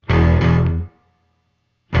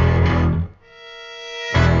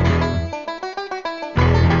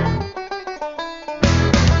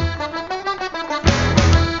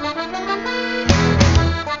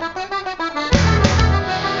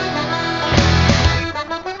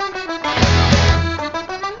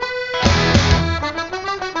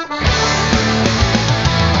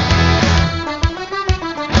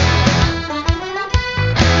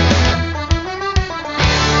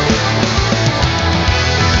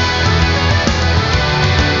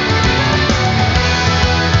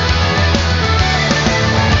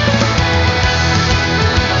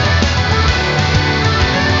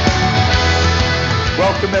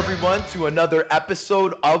to another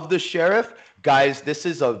episode of The Sheriff. Guys, this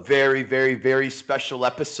is a very, very, very special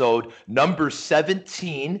episode, number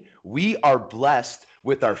 17. We are blessed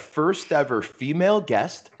with our first ever female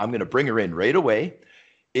guest. I'm going to bring her in right away.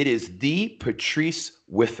 It is the Patrice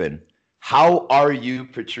Whiffen. How are you,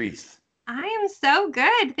 Patrice? I am so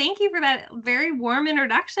good. Thank you for that very warm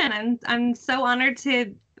introduction. I'm so honored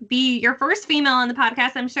to be your first female on the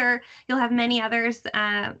podcast. I'm sure you'll have many others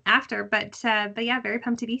after, but yeah, very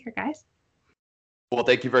pumped to be here, guys. Well,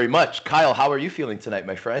 thank you very much. Kyle, how are you feeling tonight,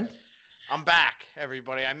 my friend? I'm back,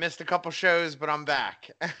 everybody. I missed a couple shows, but I'm back.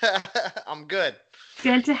 I'm good.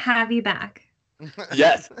 Good to have you back.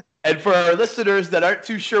 Yes. And for our listeners that aren't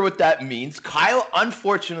too sure what that means, Kyle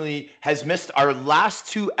unfortunately has missed our last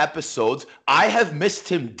 2 episodes. I have missed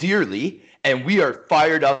him dearly, and we are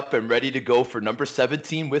fired up and ready to go for number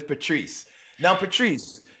 17 with Patrice. Now,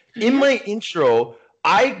 Patrice, in my intro,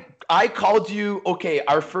 I called you, okay,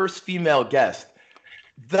 our first female guest.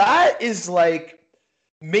 That is like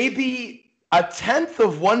maybe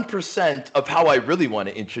 0.1% of how I really want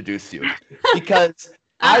to introduce you, because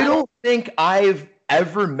I don't think I've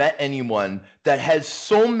ever met anyone that has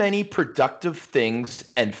so many productive things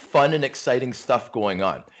and fun and exciting stuff going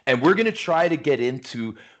on. And we're going to try to get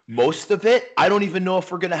into most of it. I don't even know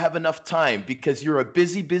if we're going to have enough time, because you're a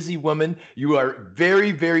busy, busy woman. You are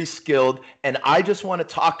very, very skilled. And I just want to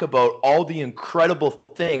talk about all the incredible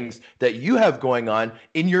things that you have going on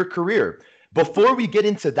in your career. Before we get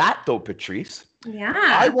into that, though, Patrice,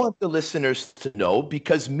 I want the listeners to know,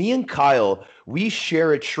 because me and Kyle, we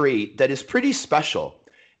share a trait that is pretty special.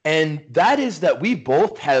 And that is that we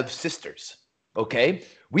both have sisters, okay?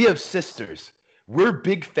 We have sisters. We're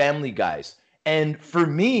big family guys. And for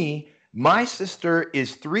me, my sister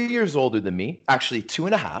is 3 years older than me, actually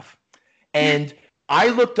 2.5. And I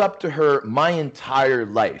looked up to her my entire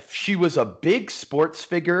life. She was a big sports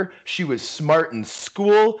figure. She was smart in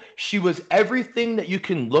school. She was everything that you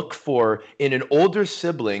can look for in an older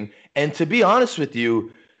sibling. And to be honest with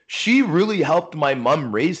you, she really helped my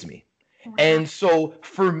mom raise me. Wow. And so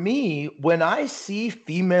for me, when I see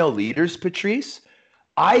female leaders, Patrice,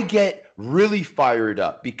 I get really fired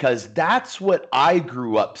up, because that's what I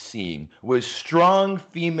grew up seeing, was strong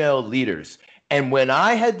female leaders. And when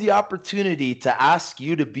I had the opportunity to ask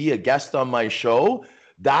you to be a guest on my show,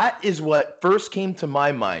 that is what first came to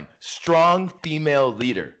my mind. Strong female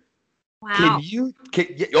leader. Wow.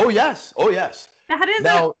 Oh, yes. Oh, yes. That is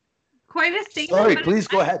quite a statement. Sorry, please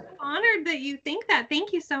go ahead. I'm honored that you think that.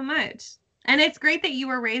 Thank you so much. And it's great that you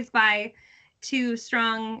were raised by 2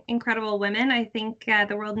 strong, incredible women. I think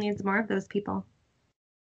the world needs more of those people.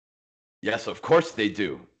 Yes, of course they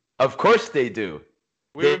do. Of course they do.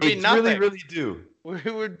 We would be nothing. Really, really do.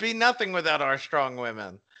 We would be nothing without our strong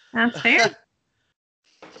women. That's fair.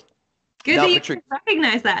 Good now, that you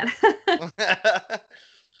recognize that.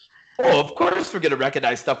 Oh, of course we're going to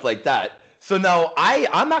recognize stuff like that. So now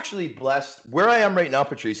I'm actually blessed. Where I am right now,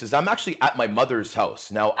 Patrice, is I'm actually at my mother's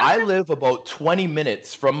house. Now, I live about 20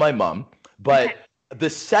 minutes from my mom, but the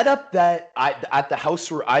setup that at the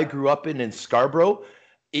house where I grew up in Scarborough,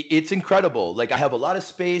 it's incredible. Like, I have a lot of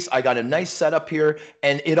space. I got a nice setup here,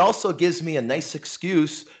 and it also gives me a nice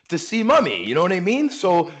excuse to see mommy. You know what I mean?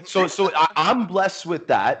 So I'm blessed with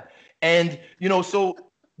that. And, you know, so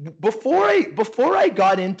before I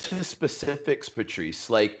got into specifics, Patrice,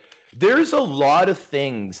 like, there's a lot of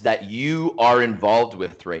things that you are involved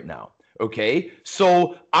with right now. Okay.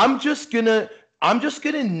 So I'm just gonna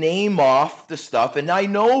name off the stuff. And I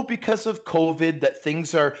know because of COVID that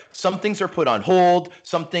some things are put on hold.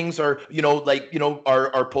 Some things are,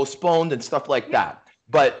 are postponed and stuff like that.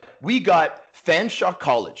 But we got Fanshawe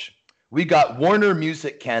College. We got Warner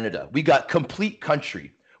Music Canada. We got Complete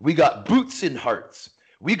Country. We got Boots and Hearts.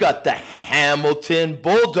 We got the Hamilton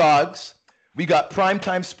Bulldogs. We got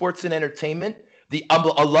Primetime Sports and Entertainment, the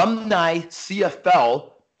Alumni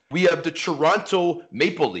CFL. We have the Toronto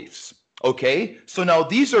Maple Leafs. Okay, so now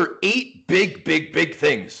these are 8 big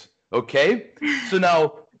things. Okay, so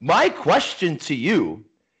now my question to you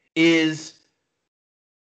is,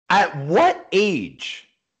 at what age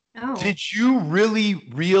did you really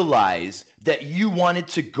realize that you wanted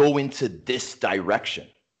to go into this direction?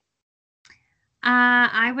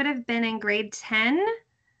 I would have been in grade 10.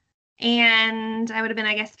 And I would have been,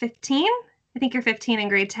 I guess, 15. I think you're 15 in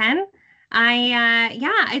grade 10.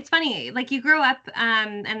 It's funny. Like, you grow up,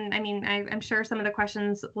 and I mean, I'm sure some of the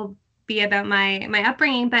questions will be about my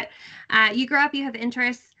upbringing, but you grow up, you have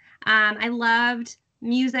interests. I loved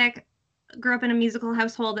music, grew up in a musical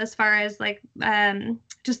household as far as like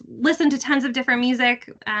just listened to tons of different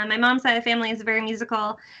music. My mom's side of the family is very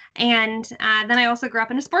musical. And then I also grew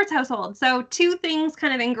up in a sports household. So two things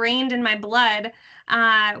kind of ingrained in my blood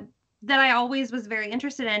that I always was very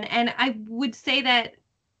interested in. And I would say that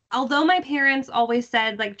although my parents always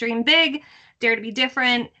said, like, dream big, dare to be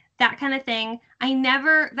different, that kind of thing, I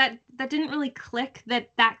never, that didn't really click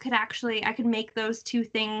that could actually, I could make those two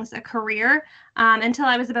things a career until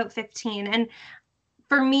I was about 15. And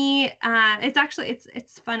for me, it's actually,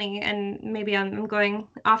 it's funny, and maybe I'm going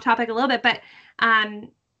off topic a little bit, but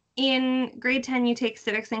in grade 10, you take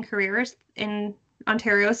civics and careers in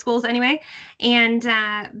Ontario schools anyway. And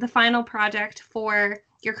the final project for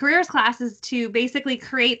your careers class is to basically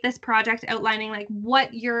create this project outlining like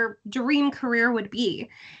what your dream career would be.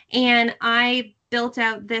 And I built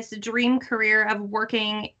out this dream career of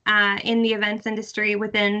working in the events industry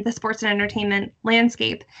within the sports and entertainment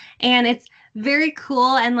landscape. And it's very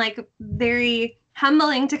cool and like very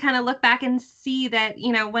humbling to kind of look back and see that,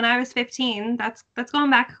 you know, when I was 15, that's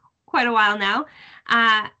going back quite a while now,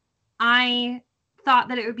 I thought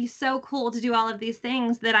that it would be so cool to do all of these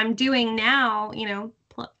things that I'm doing now, you know,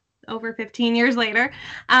 over 15 years later.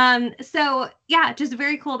 So yeah, just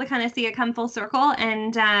very cool to kind of see it come full circle.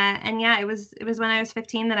 And yeah, it was when I was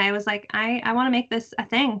 15 that I was like, I want to make this a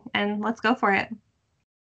thing, and let's go for it.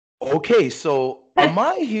 Okay, so am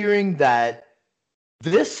I hearing that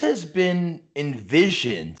this has been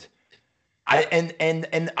envisioned?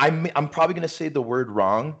 I'm probably going to say the word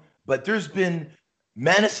wrong, but there's been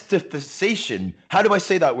manifestation. How do I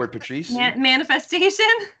say that word, Patrice? Manifestation?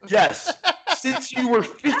 Yes. Since you were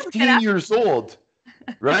 15 years old,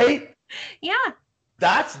 right? Yeah.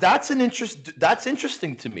 That's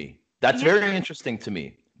interesting to me. That's very interesting to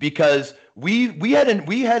me, because we had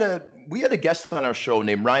a guest on our show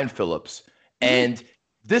named Ryan Phillips, and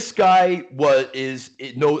this guy is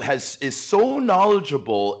so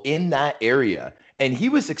knowledgeable in that area, and he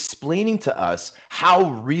was explaining to us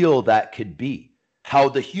how real that could be. How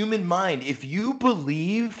the human mind, if you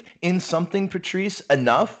believe in something, Patrice,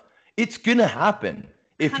 enough, it's gonna happen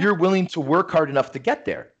if you're willing to work hard enough to get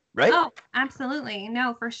there, right? Oh, absolutely.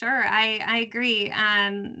 No, for sure. I agree.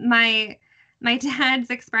 My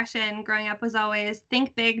dad's expression growing up was always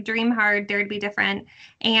think big, dream hard, dare to be different.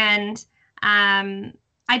 And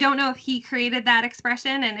I don't know if he created that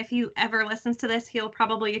expression, and if he ever listens to this, he'll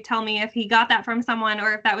probably tell me if he got that from someone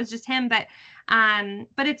or if that was just him. But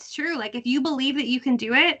it's true. Like, if you believe that you can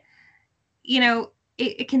do it, you know,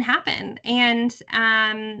 it can happen. And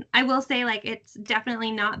I will say, like, it's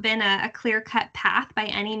definitely not been a clear-cut path by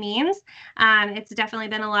any means. It's definitely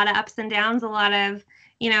been a lot of ups and downs, a lot of,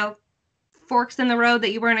 you know, forks in the road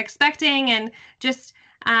that you weren't expecting, and just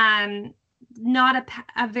not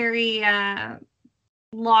a very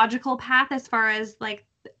logical path as far as like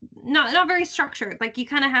not very structured. Like, you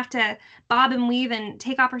kind of have to bob and weave and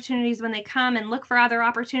take opportunities when they come and look for other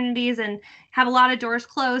opportunities and have a lot of doors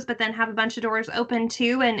closed, but then have a bunch of doors open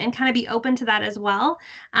too, and kind of be open to that as well.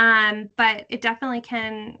 But it definitely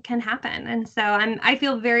can happen. And so I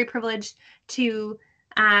feel very privileged to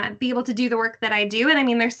be able to do the work that I do. And I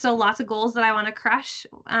mean, there's still lots of goals that I want to crush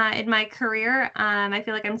in my career. I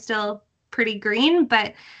feel like I'm still pretty green,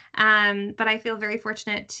 but I feel very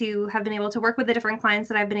fortunate to have been able to work with the different clients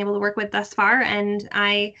that I've been able to work with thus far. And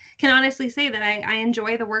I can honestly say that I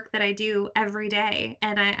enjoy the work that I do every day.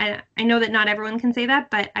 And I know that not everyone can say that,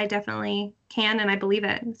 but I definitely can, and I believe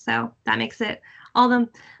it. So that makes it all the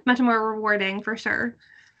much more rewarding, for sure.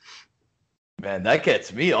 Man, that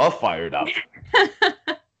gets me all fired up.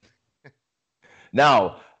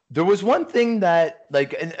 Now, there was one thing that,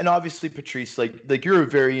 like, and obviously, Patrice, like you're a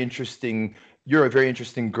very interesting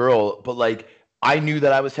girl, but like, I knew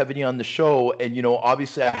that I was having you on the show, and, you know,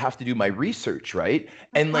 obviously I have to do my research, right?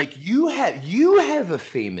 And like, you have a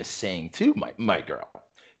famous saying too, my girl.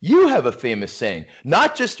 You have a famous saying,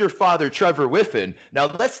 not just your father, Trevor Whiffen. Now,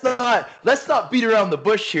 let's not beat around the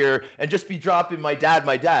bush here and just be dropping my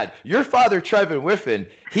dad. Your father, Trevor Whiffen,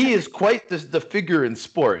 he is quite the figure in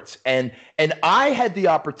sports. And I had the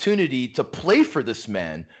opportunity to play for this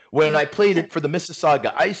man when I played it for the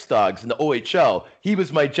Mississauga Ice Dogs in the OHL. He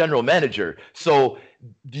was my general manager. So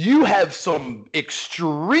you have some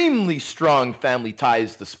extremely strong family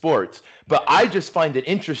ties to sports, but I just find it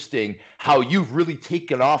interesting how you've really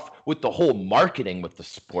taken off with the whole marketing with the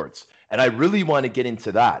sports. And I really want to get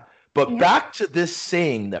into that. But back to this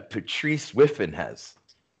saying that Patrice Whiffen has.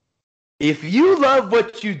 If you love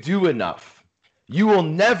what you do enough, you will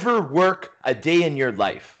never work a day in your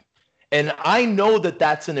life. And I know that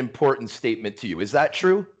that's an important statement to you. Is that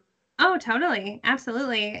true? Oh, totally.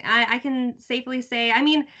 Absolutely. I can safely say, I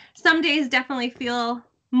mean, some days definitely feel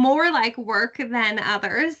more like work than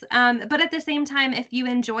others. But at the same time, if you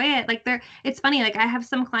enjoy it, like it's funny, like I have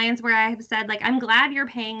some clients where I have said, like, I'm glad you're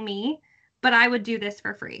paying me, but I would do this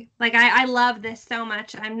for free. Like I love this so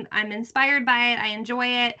much. I'm inspired by it. I enjoy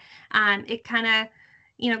it. It kind of,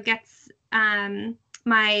 gets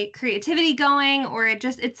my creativity going, or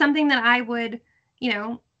it's something that I would,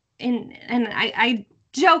 and I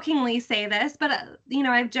jokingly say this, but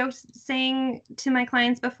I've joked saying to my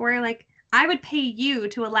clients before, like, I would pay you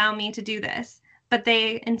to allow me to do this, but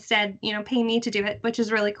they instead, pay me to do it, which is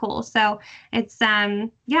really cool. So it's,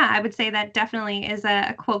 yeah, I would say that definitely is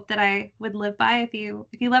a quote that I would live by. If you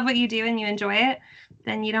love what you do and you enjoy it,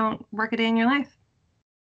 then you don't work a day in your life.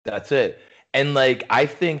 That's it. And like, I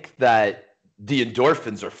think that the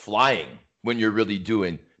endorphins are flying when you're really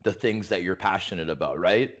doing the things that you're passionate about,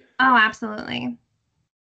 right? Oh, absolutely.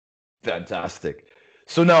 Fantastic.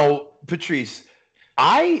 So now, Patrice,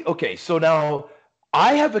 so now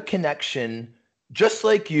I have a connection just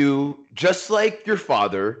like you, just like your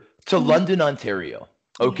father, to London, Ontario.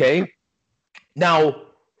 Okay. Now,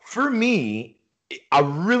 for me, a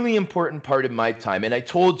really important part of my time, and I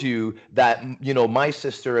told you that, my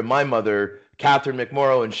sister and my mother, Catherine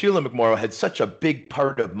McMorrow and Sheila McMorrow, had such a big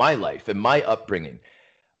part of my life and my upbringing.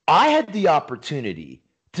 I had the opportunity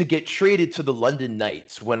to get traded to the London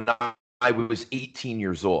Knights when I was 18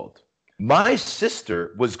 years old. My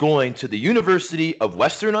sister was going to the University of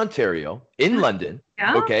Western Ontario in London.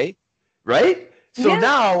 Yeah. Okay. Right? So Yeah.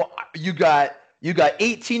 now you got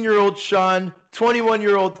 18-year-old Sean,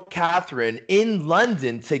 21-year-old Catherine in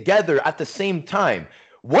London together at the same time.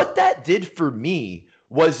 What that did for me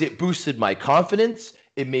was it boosted my confidence.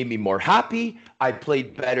 It made me more happy. I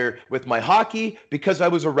played better with my hockey because I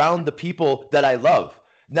was around the people that I love.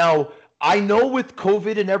 Now, I know with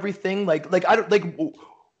COVID and everything, like I don't like.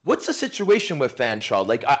 What's the situation with Fanshawe?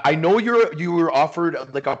 Like, I know you were offered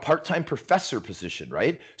like a part-time professor position,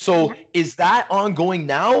 right? So is that ongoing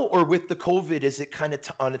now, or with the COVID, is it kind of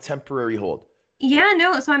on a temporary hold? Yeah,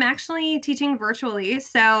 no. So I'm actually teaching virtually.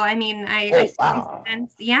 So I mean, I see my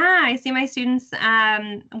students. Yeah, I see my students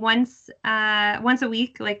once a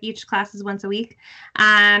week. Like each class is once a week,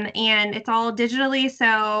 and it's all digitally.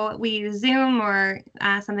 So we use Zoom or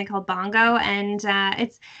something called Bongo, and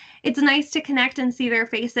it's nice to connect and see their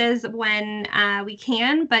faces when we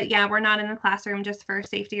can. But yeah, we're not in the classroom just for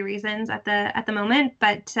safety reasons at the moment.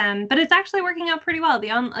 But it's actually working out pretty well.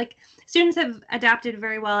 Students have adapted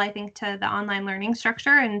very well, I think, to the online learning structure.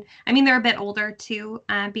 And I mean, they're a bit older too,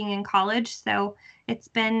 being in college. So it's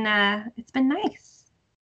been nice.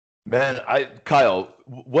 Man, Kyle,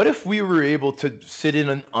 what if we were able to sit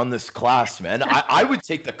in on this class, man? I would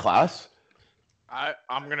take the class.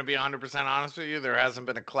 I'm going to be 100% honest with you. There hasn't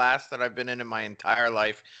been a class that I've been in my entire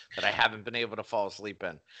life that I haven't been able to fall asleep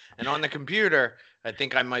in. And on the computer, I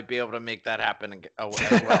think I might be able to make that happen as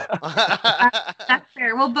well. That's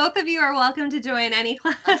fair. Well, both of you are welcome to join any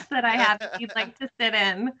class that I have if you'd like to sit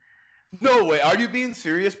in. No way. Are you being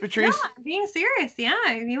serious, Patrice? Yeah, I'm being serious. Yeah.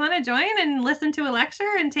 If you want to join and listen to a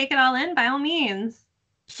lecture and take it all in, by all means.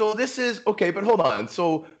 So this is, okay, but hold on.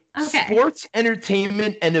 So sports,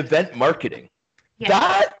 entertainment, and event marketing.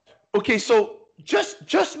 Yeah. So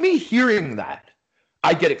just me hearing that,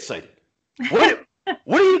 I get excited. What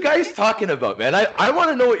are you guys talking about, man? I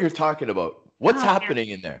want to know what you're talking about. What's happening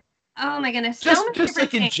in there? Oh my goodness. Just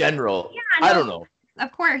like in general. Yeah, I don't know.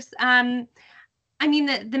 Of course. I mean,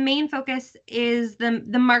 the main focus is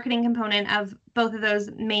the marketing component of both of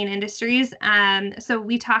those main industries. So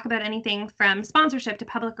we talk about anything from sponsorship to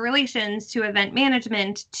public relations to event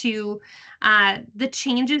management to the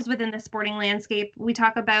changes within the sporting landscape. We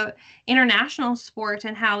talk about international sport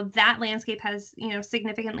and how that landscape has,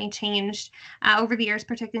 significantly changed over the years,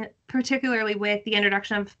 particularly with the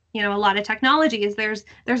introduction of, a lot of technologies. There's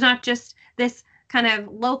not just this kind of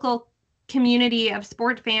local community of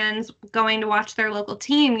sport fans going to watch their local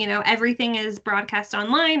team. Everything is broadcast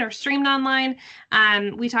online or streamed online.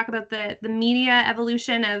 We talk about the media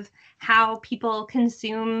evolution of how people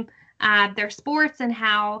consume their sports and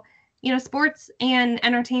how, sports and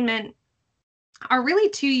entertainment are really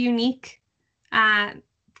two unique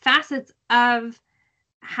facets of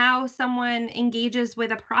how someone engages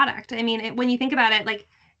with a product. I mean, when you think about it,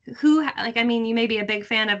 you may be a big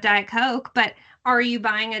fan of Diet Coke, but are you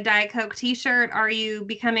buying a Diet Coke t-shirt? Are you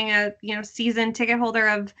becoming a, season ticket holder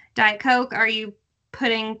of Diet Coke? Are you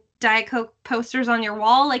putting Diet Coke posters on your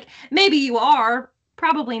wall? Like, maybe you are,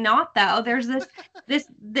 probably not though. There's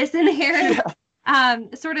this inherent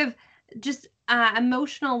sort of just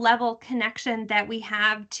emotional level connection that we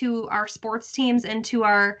have to our sports teams and to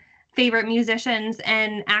our favorite musicians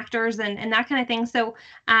and actors and that kind of thing. So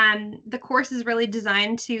the course is really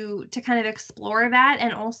designed to kind of explore that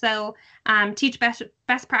and also teach best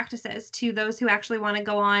practices to those who actually want to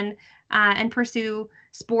go on and pursue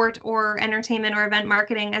sport or entertainment or event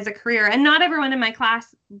marketing as a career. And not everyone in my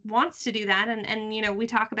class wants to do that. And you know, we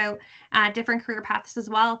talk about different career paths as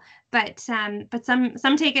well. But some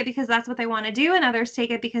take it because that's what they want to do, and others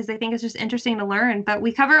take it because they think it's just interesting to learn. But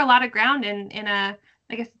we cover a lot of ground in a,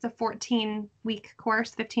 I guess it's a 14-week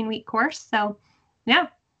course, 15-week course. So, yeah.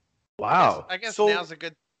 Wow. I guess now's a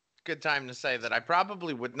good time to say that I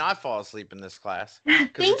probably would not fall asleep in this class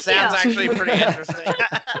because it sounds actually pretty interesting.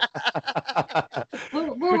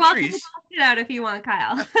 We're welcome to talk it out if you want,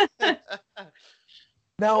 Kyle.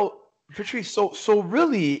 Now, Patrice, so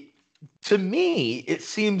really, to me, it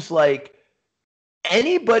seems like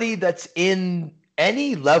anybody that's in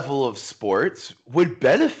any level of sports would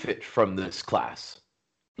benefit from this class.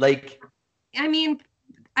 Like, I mean,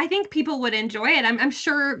 I think people would enjoy it. I'm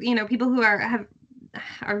sure, you know, people who are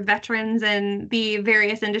veterans in the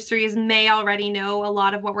various industries may already know a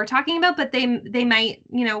lot of what we're talking about, but they might,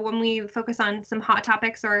 you know, when we focus on some hot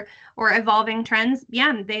topics or evolving trends,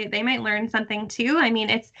 yeah, they might learn something too. I mean,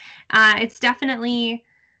 it's definitely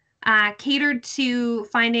catered to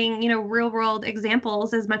finding, you know, real world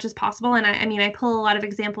examples as much as possible. And I mean, I pull a lot of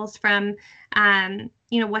examples from,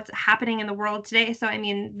 you know, what's happening in the world today. So, I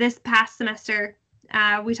mean, this past semester,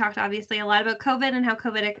 we talked obviously a lot about COVID and how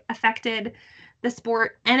COVID affected the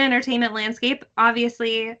sport and entertainment landscape.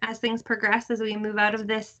 Obviously, as things progress, as we move out of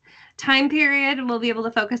this time period, we'll be able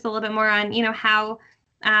to focus a little bit more on, you know, how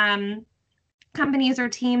companies or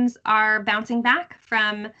teams are bouncing back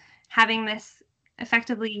from having this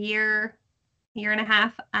effectively year and a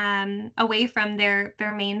half away from their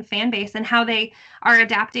main fan base, and how they are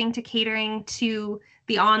adapting to catering to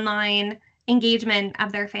the online engagement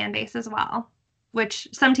of their fan base as well, which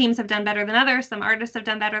some teams have done better than others, some artists have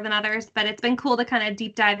done better than others, but it's been cool to kind of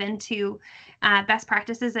deep dive into best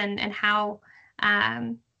practices and how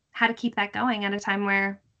to keep that going at a time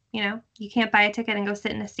where, you know, you can't buy a ticket and go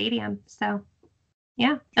sit in a stadium. So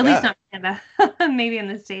yeah, at least not in Canada, maybe in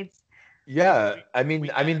the States. Yeah, I mean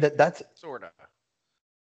that's sort of.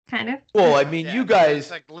 Kind of. Well, I mean, you guys,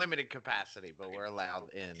 it's like limited capacity, but we're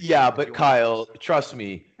allowed in. Yeah, but Kyle, trust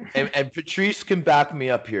me, and Patrice can back me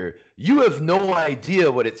up here. You have no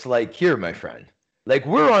idea what it's like here, my friend. Like,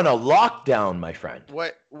 we're on a lockdown, my friend.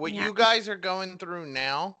 What you guys are going through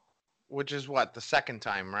now, which is what, the second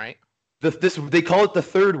time, right? They call it the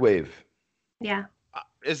third wave. Yeah.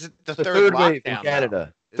 Is it the third wave in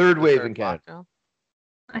Canada? Third wave in Canada.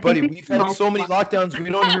 Buddy, we've had so many lockdowns, we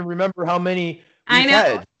don't even remember how many we've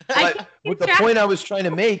had. But what the point I was trying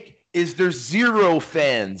to make is there's 0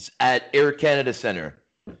 fans at Air Canada Center,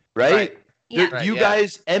 right? Yeah. You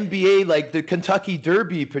guys, NBA, like the Kentucky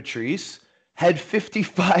Derby, Patrice, had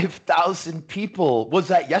 55,000 people. Was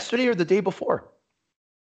that yesterday or the day before?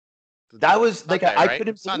 That was like, Sunday, I couldn't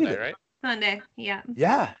believe Sunday, it. right? Sunday, yeah.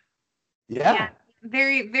 Yeah.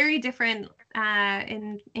 Very, very different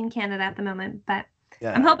in Canada at the moment, but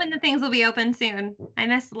Yeah. I'm hoping that things will be open soon. I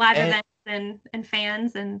miss live events and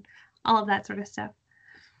fans and all of that sort of stuff.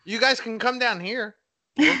 You guys can come down here.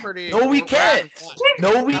 We're pretty. No, we can't.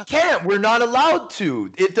 No, we can't. We're not allowed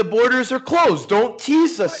to. If the borders are closed, don't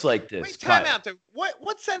tease us like this. Wait, time out.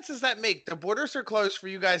 What sense does that make? The borders are closed for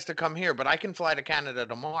you guys to come here, but I can fly to Canada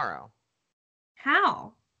tomorrow.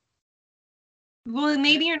 How? Well,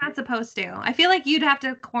 maybe you're not supposed to. I feel like you'd have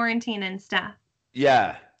to quarantine and stuff.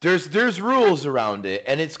 Yeah, there's rules around it,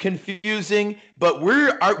 and it's confusing. But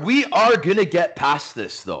we are gonna get past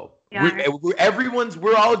this, though. Yeah.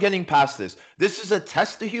 We're all getting past this. This is a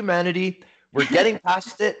test of humanity. We're getting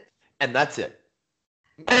past it, and that's it.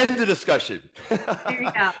 End of discussion. There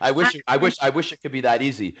you go. I wish it could be that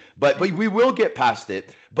easy, but we will get past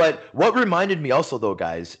it. But what reminded me also, though,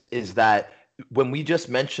 guys, is that when we just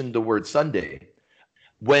mentioned the word Sunday,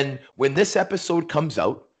 when this episode comes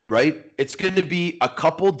out, right, it's going to be a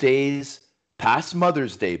couple days past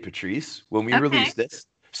Mother's Day, Patrice, when we release this.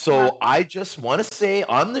 So I just want to say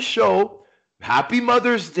on the show, Happy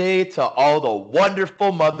Mother's Day to all the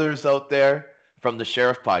wonderful mothers out there from the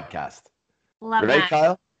Sheriff Podcast. Love right,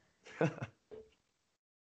 that. Kyle?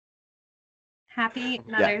 Happy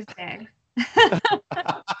Mother's Day.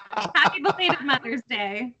 Happy belated Mother's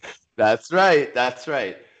Day. That's right.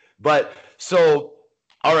 But so,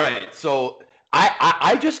 all right. So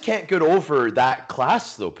I just can't get over that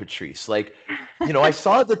class, though, Patrice. Like, you know, I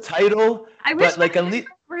saw the title, but like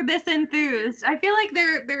we're this enthused. I feel like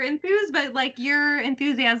they're enthused, but like your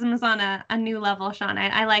enthusiasm is on a new level, Sean.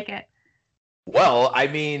 I like it. Well, I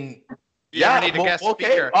mean, You ever need a guest okay,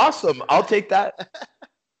 speaker? awesome. I'll take that.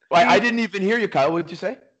 Well, I didn't even hear you, Kyle. What did you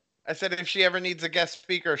say? I said if she ever needs a guest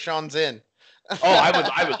speaker, Sean's in. Oh,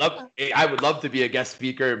 I would love to be a guest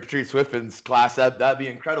speaker in Patrice Whiffen's class. That'd be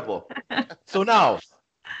incredible. So now,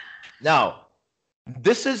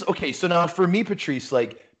 this is okay. So now for me, Patrice,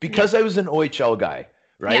 like because I was an OHL guy,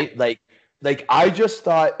 right? Yeah. Like I just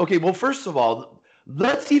thought, okay, well, first of all,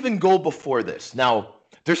 let's even go before this. Now,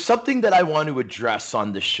 there's something that I want to address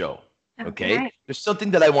on this show. Okay? There's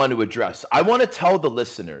something that I want to address. I want to tell the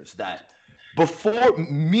listeners that before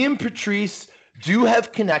me and Patrice do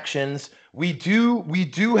have connections. We do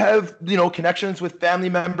have, connections with family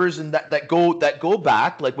members and that go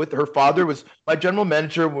back. Like with her father was my general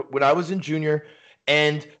manager when I was in junior.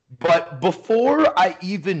 But before I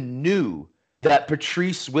even knew that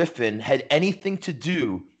Patrice Whiffen had anything to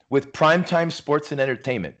do with Primetime Sports and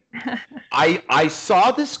Entertainment, I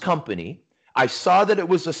saw this company. I saw that it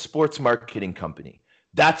was a sports marketing company.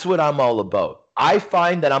 That's what I'm all about. I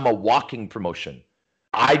find that I'm a walking promotion.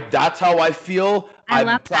 That's how I feel.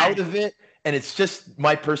 I'm proud of it, and it's just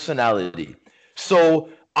my personality. So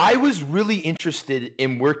I was really interested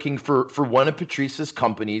in working for one of Patrice's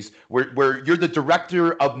companies where you're the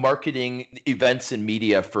director of marketing, events, and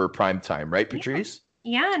media for Primetime, right, Patrice?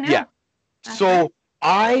 Yeah, no. Yeah. So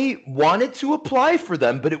I wanted to apply for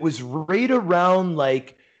them, but it was right around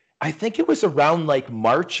I think it was around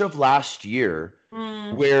March of last year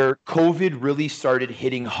where COVID really started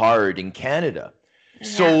hitting hard in Canada. Yeah.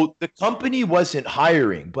 So the company wasn't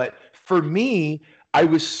hiring, but for me, I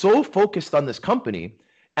was so focused on this company,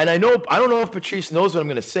 and I don't know if Patrice knows what I'm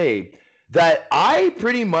going to say, that I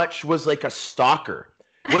pretty much was like a stalker.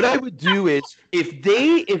 What I would do is if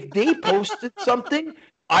they posted something,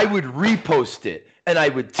 I would repost it and I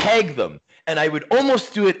would tag them. And I would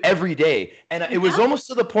almost do it every day. And it was almost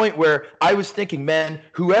to the point where I was thinking, man,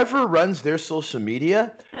 whoever runs their social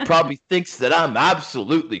media probably thinks that I'm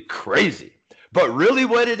absolutely crazy. But really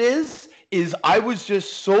what it is I was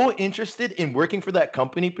just so interested in working for that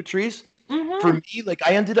company, Patrice. For me,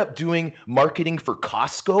 I ended up doing marketing for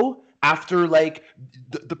Costco after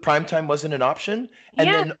the Primetime wasn't an option. And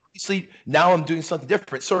then obviously now I'm doing something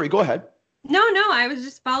different. Sorry, go ahead. No, I was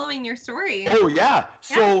just following your story. Oh yeah.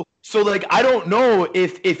 So I don't know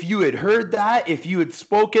if you had heard that, if you had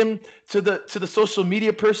spoken to the social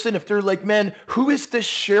media person, if they're like, man, who is this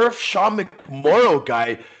Sheriff Sean McMorrow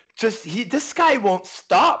guy? This guy won't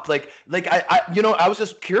stop. I was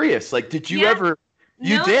just curious. Did you ever?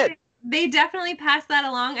 You did. They definitely passed that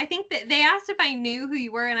along. I think that they asked if I knew who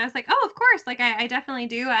you were, and I was like, oh, of course. I definitely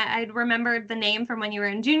do. I remembered the name from when you were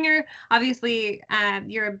in junior. Obviously,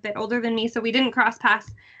 you're a bit older than me, so we didn't cross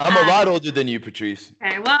paths. I'm a lot older than you, Patrice.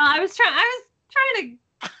 Okay, well, I was trying to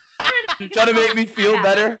trying to make me feel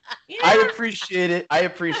better. Yeah. I appreciate it,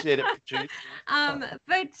 Patrice.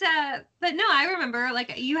 But no, I remember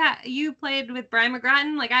you played with Brian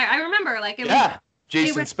McGrattan. I remember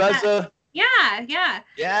Jason Spezza.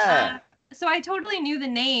 Yeah. So I totally knew the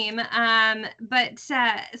name.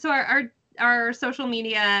 So our social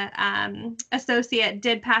media associate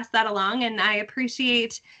did pass that along, and I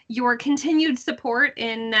appreciate your continued support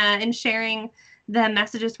in sharing the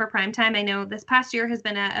messages for Primetime. I know this past year has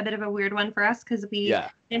been a bit of a weird one for us because we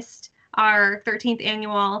missed our 13th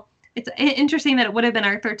annual. It's interesting that it would have been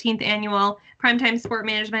our 13th annual Primetime Sport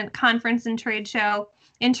Management Conference and Trade Show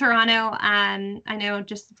in Toronto. I know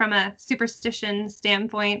just from a superstition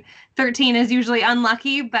standpoint, 13 is usually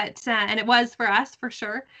unlucky, but and it was for us for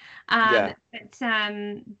sure. But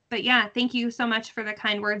yeah, thank you so much for the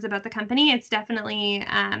kind words about the company. It's definitely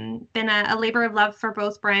been a labor of love for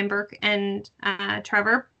both Brian Burke and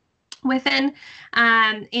Trevor Whiffen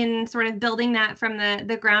in sort of building that from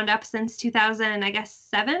the ground up since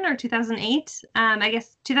 2007 or 2008. I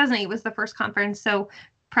guess 2008 was the first conference, so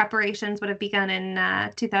preparations would have begun in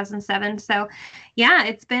 2007. So yeah,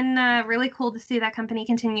 it's been really cool to see that company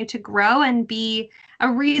continue to grow and be a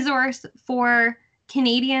resource for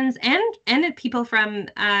Canadians and people from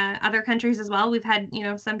other countries as well. We've had,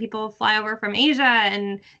 some people fly over from Asia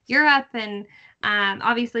and Europe, and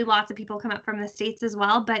obviously lots of people come up from the States as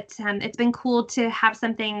well. But it's been cool to have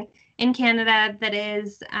something in Canada that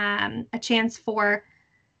is a chance for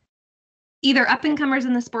either up-and-comers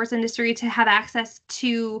in the sports industry to have access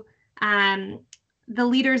to the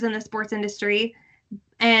leaders in the sports industry.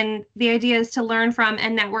 And the idea is to learn from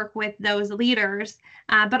and network with those leaders.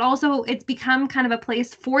 But also it's become kind of a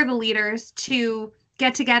place for the leaders to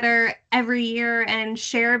get together every year and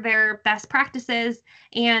share their best practices.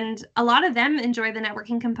 And a lot of them enjoy the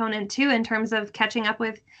networking component too, in terms of catching up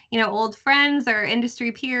with, old friends or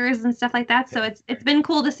industry peers and stuff like that. So it's been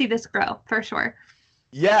cool to see this grow for sure.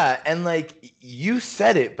 Yeah, and like you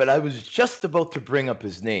said it, but I was just about to bring up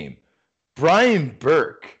his name. Brian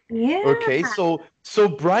Burke. Yeah. Okay, so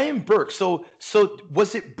Brian Burke. So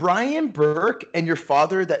was it Brian Burke and your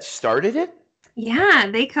father that started it? Yeah,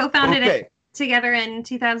 they co-founded it Okay. together in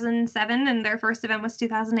 2007 and their first event was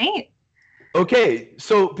 2008. Okay.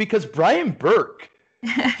 So because Brian Burke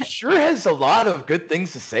sure has a lot of good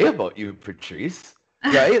things to say about you, Patrice.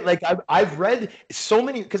 Right? Like I've read so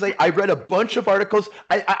many because I read a bunch of articles.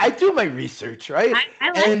 I do my research, right?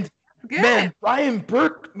 I like And good. man, Brian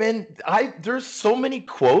Burke, man, I there's so many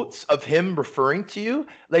quotes of him referring to you.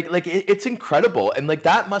 Like it's incredible. And like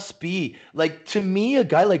that must be like to me, a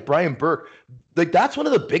guy like Brian Burke, like that's one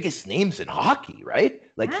of the biggest names in hockey, right?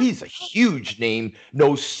 Like Yeah. he's a huge name,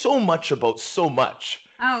 knows so much about so much.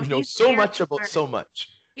 Oh, You know he's so very much about smart. so much.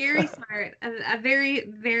 Very smart. A very,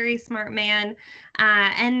 very smart man.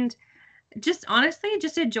 And just honestly,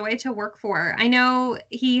 just a joy to work for. I know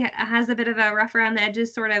he has a bit of a rough around the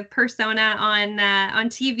edges sort of persona on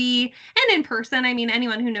TV and in person. I mean,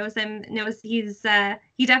 anyone who knows him knows he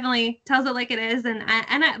definitely tells it like it is,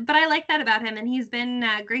 but I like that about him, and he's been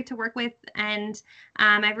great to work with, and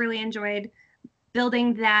I've really enjoyed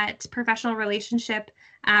building that professional relationship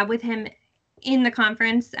with him in the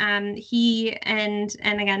conference. He and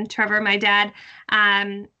again Trevor, my dad,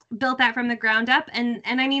 built that from the ground up, and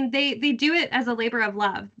I mean they do it as a labor of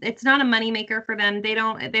love. It's not a moneymaker for them. They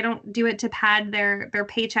don't do it to pad their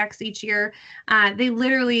paychecks each year. They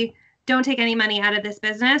literally don't take any money out of this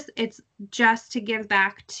business. It's just to give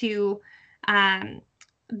back to um,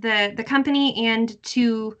 the company and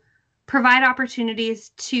to provide opportunities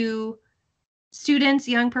to students,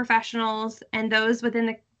 young professionals, and those within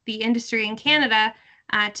the industry in Canada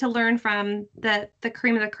to learn from the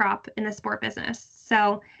cream of the crop in the sport business.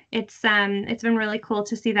 So it's been really cool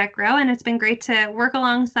to see that grow, and it's been great to work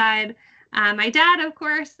alongside my dad, of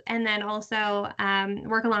course, and then also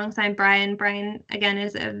work alongside Brian. Brian again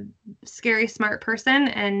is a scary smart person,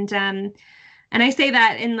 and I say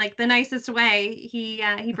that in like the nicest way.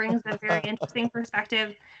 He brings a very interesting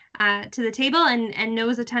perspective to the table and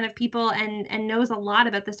knows a ton of people and knows a lot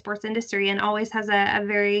about the sports industry and always has a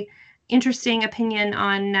very interesting opinion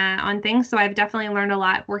on things. So I've definitely learned a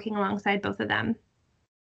lot working alongside both of them.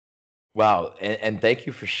 Wow, and thank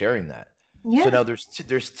you for sharing that. So Yeah. now there's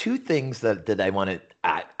two things that I want to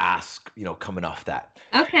ask, coming off that.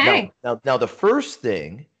 Okay. Now the first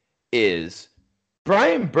thing is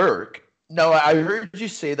Brian Burke. Now I heard you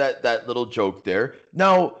say that little joke there.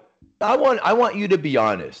 Now I want you to be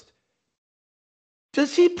honest.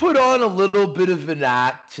 Does he put on a little bit of an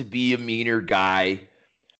act to be a meaner guy?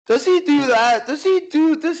 Does he do that? Does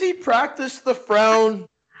he practice the frown?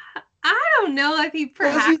 I don't know if he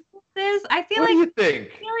Does he practices. What do you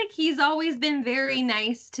think? Feel like he's always been very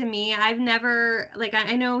nice to me. I've never like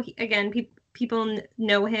I know again people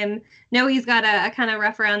know him, know he's got a kind of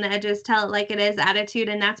rough around the edges, tell it like it is attitude,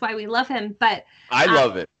 and that's why we love him. I Uh,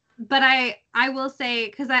 love it. but I will say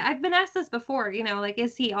because I've been asked this before, like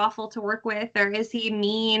is he awful to work with or is he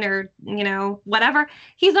mean or whatever.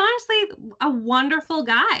 He's honestly a wonderful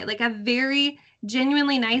guy, like a very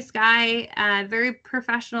genuinely nice guy, very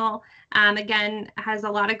professional. Again, has a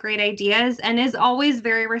lot of great ideas and is always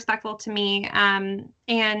very respectful to me.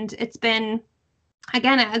 And it's been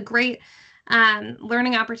again a great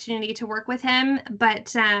learning opportunity to work with him.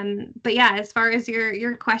 But yeah, as far as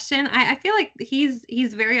your question, I feel like he's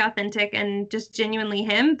very authentic and just genuinely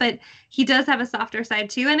him, but he does have a softer side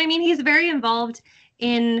too. And I mean, he's very involved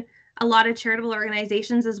in a lot of charitable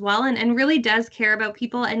organizations as well, and really does care about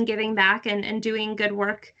people and giving back and doing good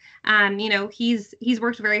work. He's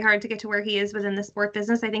worked very hard to get to where he is within the sport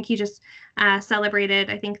business. I think he just celebrated,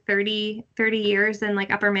 I think 30 years in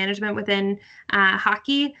like upper management within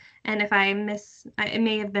hockey. And if I miss, it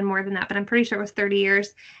may have been more than that, but I'm pretty sure it was 30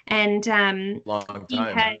 years. And Long he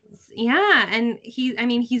time. has, yeah, and I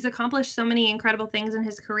mean, he's accomplished so many incredible things in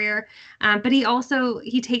his career. But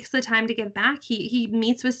he takes the time to give back. He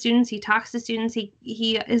meets with students, he talks to students,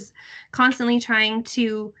 he is constantly trying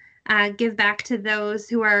to give back to those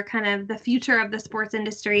who are kind of the future of the sports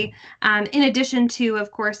industry. In addition to,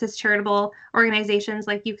 of course, his charitable organizations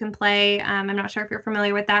like You Can Play. I'm not sure if you're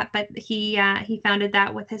familiar with that, but he founded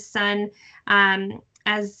that with his son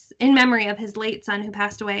as in memory of his late son who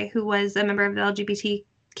passed away, who was a member of the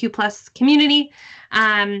LGBTQ plus community.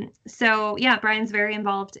 So yeah, Brian's very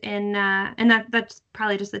involved in, and that's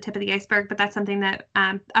probably just the tip of the iceberg, but that's something that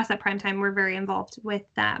us at Primetime we're very involved with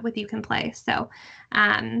You Can Play. So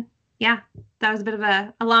yeah, that was a bit of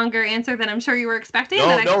a longer answer than I'm sure you were expecting. No,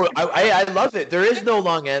 I love it. There is no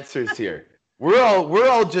long answers here.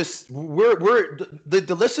 we're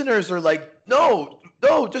the listeners are like, no,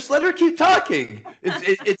 just let her keep talking.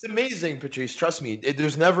 It's amazing, Patrice. Trust me,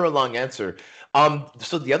 there's never a long answer.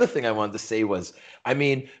 So the other thing I wanted to say was, I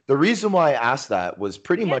mean, the reason why I asked that was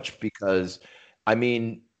pretty much because, I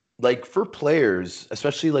mean, like for players,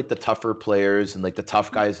 especially like the tougher players and like the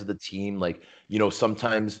tough guys of the team, like,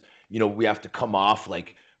 sometimes, we have to come off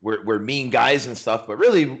like we're mean guys and stuff, but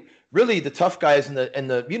really the tough guys and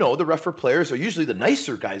the the rougher players are usually the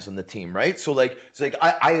nicer guys on the team, right? So like it's like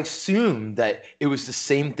I assumed that it was the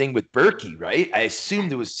same thing with Berkey, right? I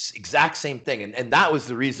assumed it was exact same thing, and that was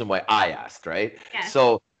the reason why I asked, right? Yes,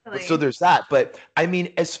 So totally. so there's that. But I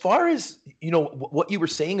mean, as far as what you were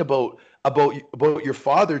saying about your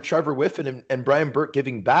father, Trevor Whiffen, and Brian Burke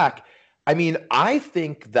giving back, I mean, I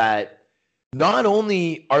think that not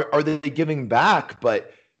only are they giving back,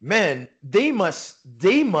 but man, they must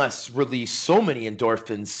release so many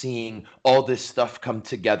endorphins seeing all this stuff come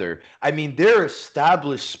together. I mean, they're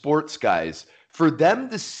established sports guys. For them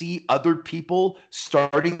to see other people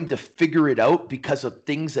starting to figure it out because of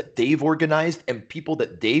things that they've organized and people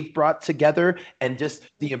that they've brought together, and just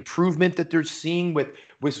the improvement that they're seeing with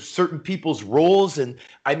certain people's roles, and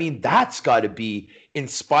I mean, that's got to be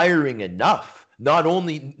inspiring enough. Not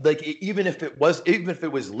only like even if it was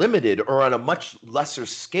limited or on a much lesser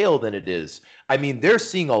scale than it is, I mean, they're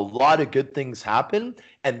seeing a lot of good things happen,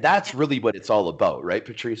 and that's really what it's all about, right,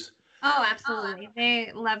 Patrice? Oh, absolutely.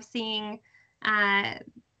 They love seeing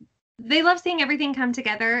everything come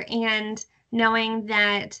together, and knowing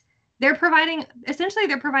that they're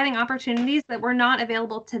providing opportunities that were not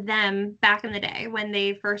available to them back in the day when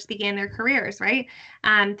they first began their careers, right?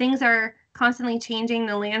 Things are constantly changing.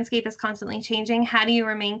 The landscape is constantly changing. How do you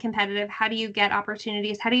remain competitive? How do you get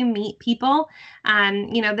opportunities? How do you meet people?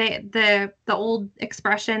 The old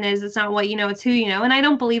expression is, it's not what you know, it's who you know. And I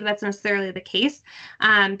don't believe that's necessarily the case,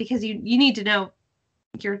 because you need to know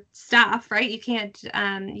your stuff, right? You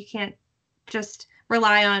can't just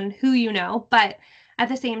rely on who you know. But at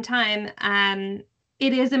the same time,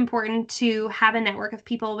 it is important to have a network of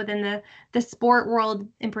people within the sport world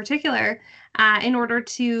in particular, in order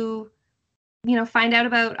to find out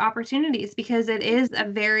about opportunities, because it is a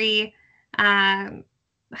very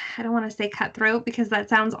I don't want to say cutthroat because that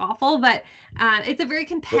sounds awful, but it's a very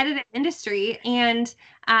competitive industry. And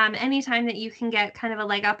anytime that you can get kind of a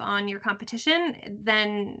leg up on your competition,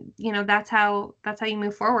 then, that's how you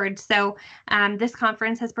move forward. So this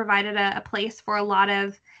conference has provided a place for a lot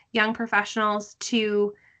of young professionals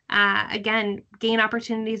to, again, gain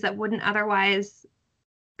opportunities that wouldn't otherwise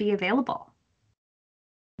be available.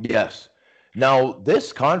 Yes. Now,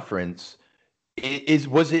 this conference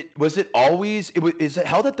was it always is it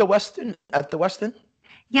held at the Westin?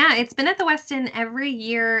 Yeah, it's been at the Westin every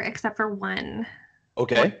year except for one.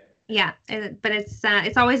 Okay. Yeah, but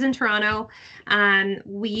it's always in Toronto.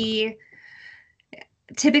 We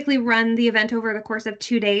typically run the event over the course of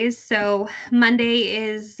 2 days. So Monday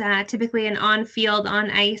is typically an on-field,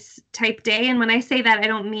 on-ice type day. And when I say that, I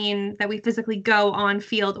don't mean that we physically go on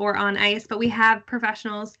field or on ice, but we have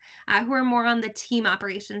professionals who are more on the team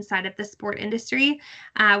operations side of the sport industry,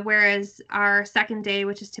 whereas our second day,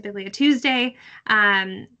 which is typically a Tuesday,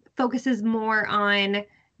 focuses more on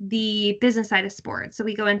the business side of sports. So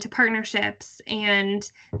we go into partnerships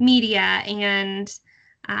and media and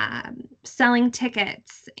selling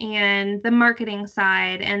tickets and the marketing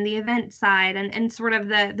side and the event side and sort of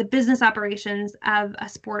the business operations of a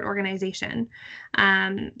sport organization.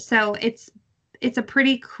 So it's a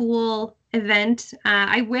pretty cool event.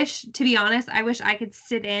 To be honest, I wish I could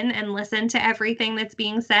sit in and listen to everything that's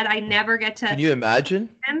being said. I never get to. Can you imagine?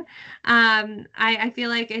 I feel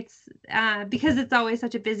like it's because it's always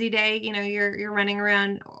such a busy day. You're running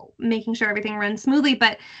around making sure everything runs smoothly.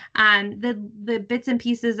 But the bits and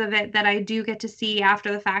pieces of it that I do get to see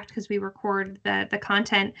after the fact, because we record the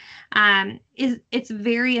content, it's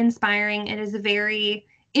very inspiring. It is very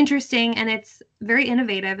interesting, and it's very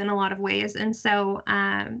innovative in a lot of ways. And so,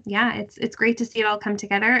 it's great to see it all come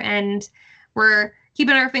together. And we're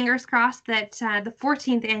keeping our fingers crossed that the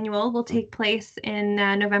 14th annual will take place in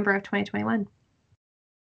November of 2021.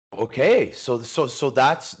 Okay, so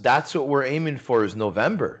that's what we're aiming for, is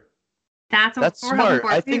November. That's smart.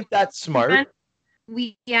 I think that's smart.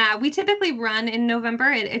 We typically run in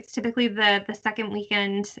November. It's typically the second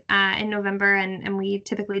weekend in November, and we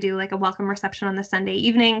typically do like a welcome reception on the Sunday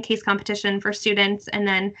evening, case competition for students, and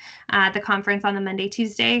then the conference on the Monday,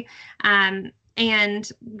 Tuesday.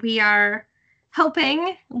 And we are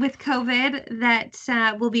hoping with COVID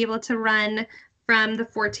that we'll be able to run from the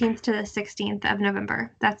 14th to the 16th of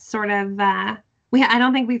November. That's sort of I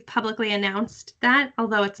don't think we've publicly announced that,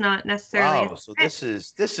 although it's not necessarily. Wow, so this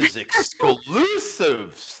is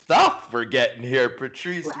exclusive stuff we're getting here,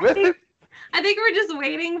 Patrice Whiffen. I think we're just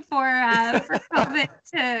waiting for COVID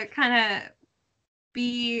to kind of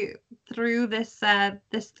be through this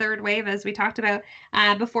this third wave, as we talked about,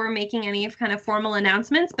 before making any kind of formal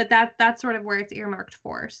announcements. But that's sort of where it's earmarked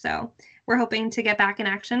for. So we're hoping to get back in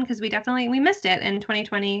action because we missed it in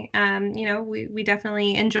 2020. We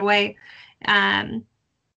definitely enjoy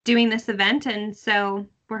doing this event, and so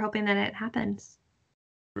we're hoping that it happens.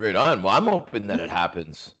 Right on. Well, I'm hoping that it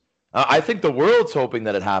happens. I think the world's hoping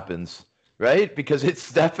that it happens, right? Because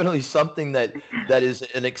it's definitely something that is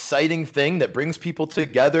an exciting thing that brings people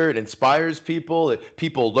together. It inspires people.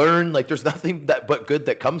 People learn. Like there's nothing but good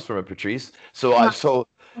that comes from it, Patrice. So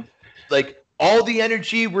like all the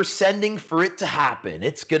energy we're sending for it to happen,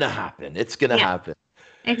 it's gonna happen. It's gonna happen.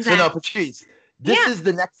 Exactly. So now, Patrice, this is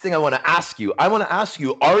the next thing I want to ask you. I want to ask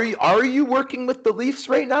you, are you working with the Leafs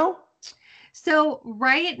right now? So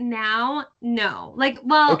right now, no.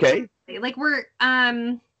 Okay. Like we're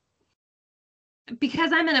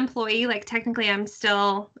because I'm an employee, like technically I'm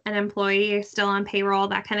still an employee, still on payroll,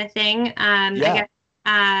 that kind of thing. I guess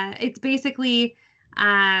it's basically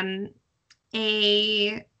a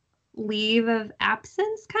leave of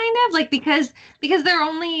absence, kind of like because they're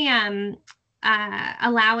only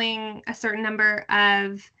allowing a certain number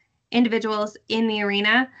of individuals in the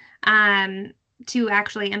arena to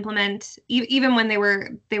actually implement, even when they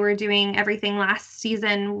were doing everything last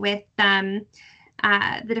season with the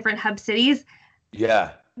different hub cities.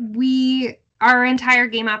 Yeah. Our entire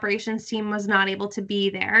game operations team was not able to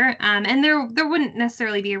be there. And there wouldn't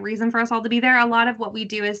necessarily be a reason for us all to be there. A lot of what we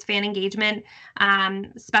do is fan engagement,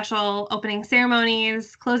 special opening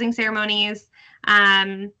ceremonies, closing ceremonies,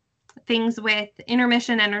 things with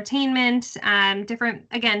intermission entertainment, different,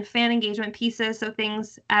 again, fan engagement pieces. So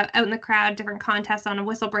things out in the crowd, different contests on a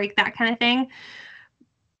whistle break, that kind of thing.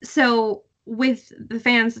 So with the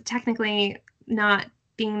fans technically not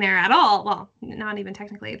being there at all, well, not even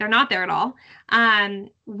technically, they're not there at all.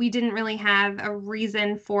 We didn't really have a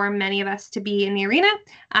reason for many of us to be in the arena.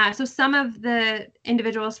 So some of the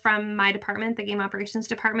individuals from my department, the game operations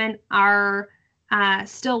department, are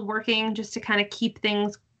still working just to kind of keep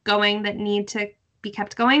things going that need to be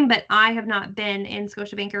kept going. But I have not been in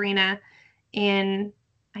Scotiabank Arena in,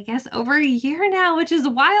 I guess, over a year now, which is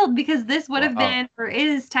wild because this would have been, or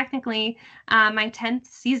is technically, my 10th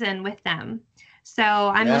season with them. So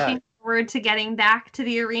I'm looking forward to getting back to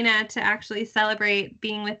the arena to actually celebrate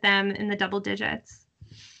being with them in the double digits.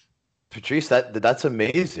 Patrice, that's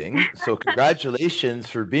amazing. So congratulations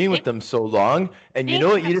for being with them so long. And you know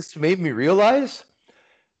what you just made me realize?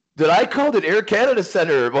 That I called it Air Canada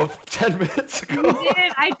Center about 10 minutes ago. You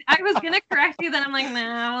did. I was going to correct you, then I'm like,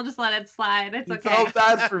 nah, we'll just let it slide. It's okay. You felt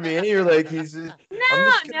bad for me. And you're like, I'm just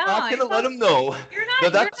not going to let him know. You're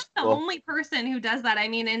not the only person who does that. I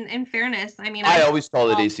mean, in fairness, I mean, I always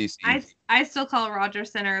call it ACC. I still call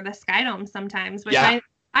Rogers Center the Skydome sometimes, which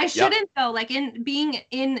I shouldn't though. Like in being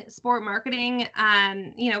in sport marketing,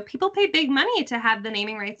 people pay big money to have the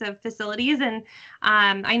naming rights of facilities, and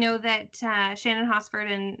I know that Shannon Hosford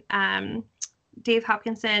and Dave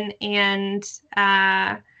Hopkinson and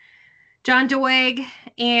John Doig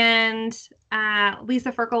and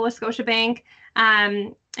Lisa Ferkel with Scotiabank,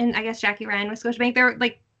 and I guess Jackie Ryan with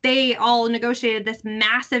Scotiabank. They all negotiated this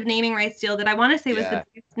massive naming rights deal that I want to say was the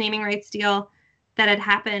biggest naming rights deal that had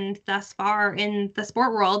happened thus far in the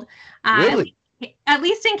sport world. Really? At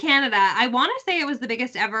least in Canada. I want to say it was the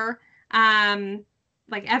biggest ever,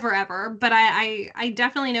 ever. But I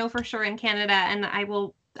definitely know for sure in Canada, and I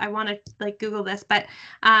want to Google this. But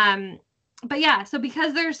yeah, so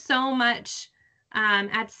because there's so much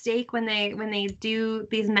at stake when they do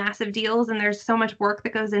these massive deals, and there's so much work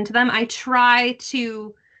that goes into them, I try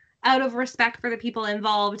to, out of respect for the people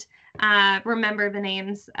involved, remember the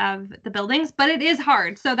names of the buildings, but it is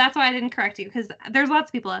hard. So that's why I didn't correct you, because there's lots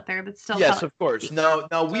of people out there that still. Yes, of course.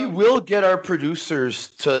 Now we will get our producers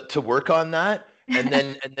to work on that, and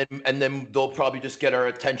then they'll probably just get our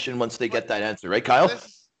attention once they get that answer, right, Kyle?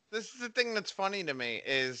 This is the thing that's funny to me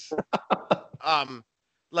is,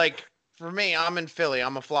 for me, I'm in Philly.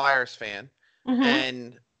 I'm a Flyers fan,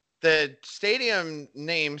 and the stadium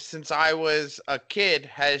name since I was a kid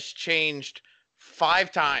has changed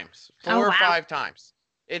 5 times, 4 or 5 times.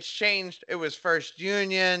 It's changed. It was first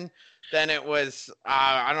Union, then it was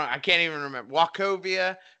I can't even remember,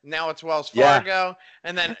 Wachovia. Now it's Wells Fargo,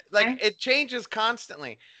 and then it changes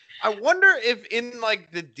constantly. I wonder if in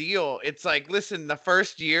like the deal, it's like, listen, the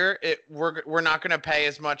first year we're not going to pay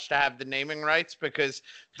as much to have the naming rights because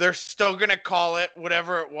they're still going to call it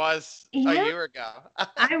whatever it was a Yeah, year ago.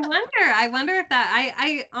 I wonder if that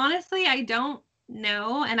I honestly I don't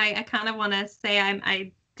know, and I kind of want to say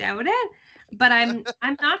I doubt it, but I'm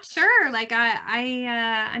not sure. Like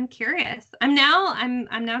I'm curious. I'm now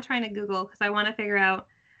trying to Google because I want to figure out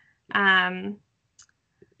um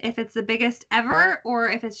if it's the biggest ever or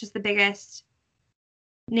if it's just the biggest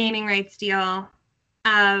naming rights deal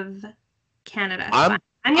of Canada. So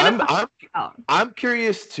I'm gonna find out. I'm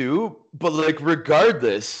curious too, but like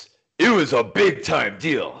regardless, it was a big time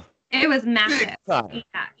deal. It was Big massive. time.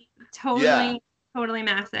 Yeah, Yeah. totally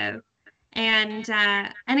massive. And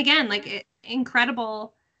again,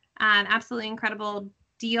 incredible, absolutely incredible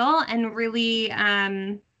deal, and really,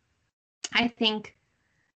 I think,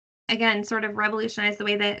 again, sort of revolutionized the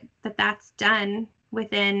way that's done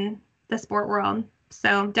within the sport world.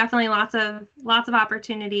 So definitely lots of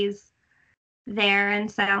opportunities there. And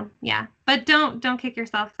so yeah, but don't kick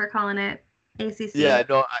yourself for calling it ACC. Yeah,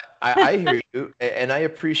 no, I hear you, and I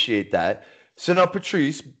appreciate that. So now,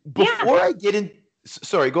 Patrice, Yeah. before I get in,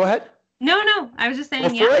 sorry, go ahead. No, I was just saying,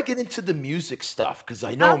 Before yeah. I get into the music stuff, because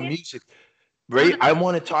I know yeah. music, right? I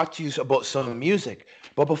want to talk to you about some music.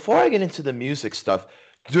 But before I get into the music stuff,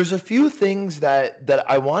 there's a few things that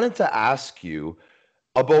I wanted to ask you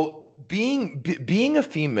about being a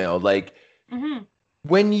female. Like Mhm.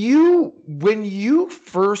 when you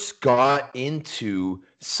first got into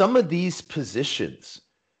some of these positions,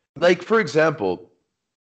 like for example,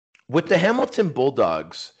 with the Hamilton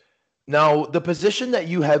Bulldogs, now the position that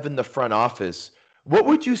you have in the front office, what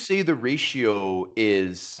would you say the ratio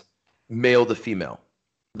is male to female?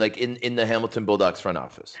 Like in the Hamilton Bulldogs front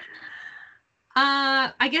office?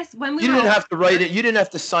 I guess when we You were didn't all have to write it. You didn't have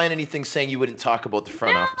to sign anything saying you wouldn't talk about the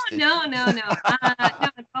front office, did you? no. No,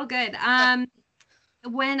 it's all good.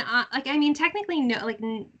 When like I mean technically no, like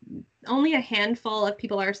only a handful of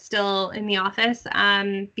people are still in the office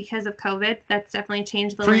because of COVID. That's definitely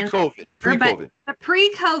changed the landscape. Pre-COVID. But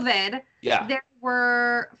pre-COVID, Yeah. there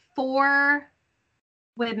were 4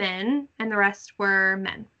 women and the rest were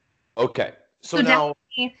men. Okay. So now,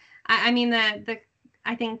 definitely, I mean the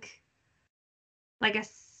I think like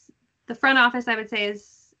the front office I would say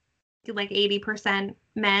is like 80%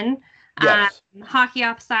 men. yes. Hockey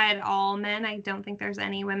ops side, all men. I don't think there's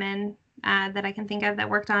any women that I can think of that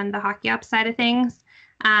worked on the hockey ops side of things.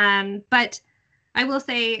 But I will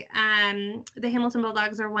say the Hamilton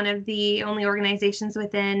Bulldogs are one of the only organizations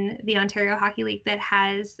within the Ontario Hockey League that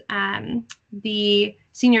has the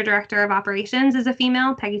senior director of operations is a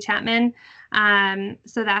female, Peggy Chapman.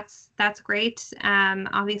 So that's great.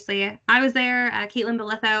 Obviously, I was there. Caitlin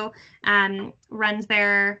Belitho runs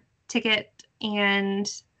their ticket and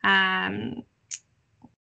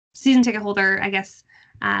season ticket holder, I guess,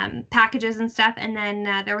 packages and stuff. And then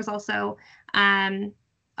there was also, I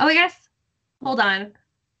guess, hold on.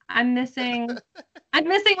 I'm missing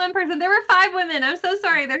one person. There were 5 women. I'm so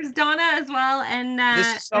sorry. There's Donna as well. And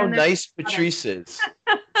This is how nice Patrice is.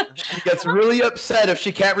 She gets really upset if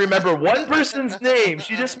she can't remember one person's name.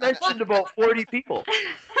 She just mentioned about 40 people.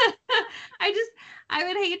 I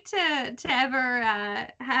would hate to ever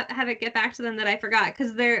have it get back to them that I forgot,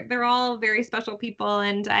 because they're all very special people,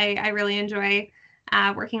 and I really enjoy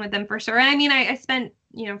working with them for sure. And I mean, I spent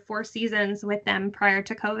 4 seasons with them prior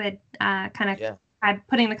to COVID,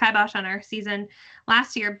 putting the kibosh on our season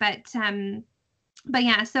last year. But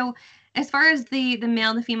yeah, so as far as the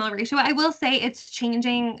male to female ratio, I will say it's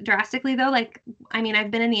changing drastically though. Like, I mean,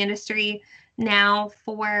 I've been in the industry now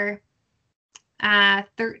for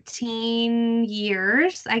 13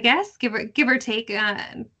 years, I guess, give or take.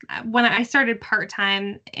 When I started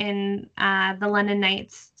part-time in the London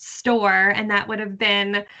Knights store, and that would have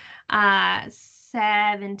been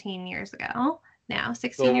 17 years ago now,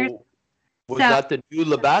 16 years. Was that the new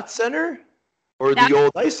Labatt Center or the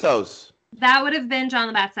old Ice House? That would have been John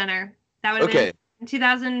Labatt Center. That would have been in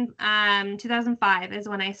 2005 is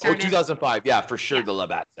when I started. 2005. Yeah, for sure. Yeah. The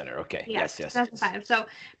Labatt Center. Okay. Yeah, yes. 2005. So,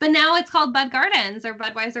 but now it's called Bud Gardens or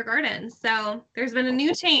Budweiser Gardens. So there's been a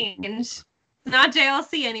new change. It's not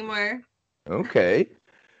JLC anymore. Okay.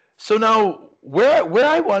 So now where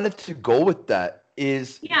I wanted to go with that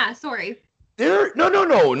is. Yeah. Sorry. No.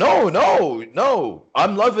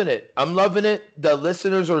 I'm loving it. The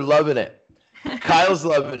listeners are loving it. Kyle's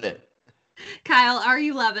loving it. Kyle, are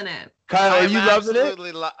you loving it? Kyle, are you loving it?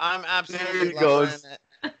 I'm absolutely loving it.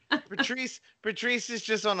 Patrice is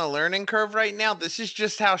just on a learning curve right now. This is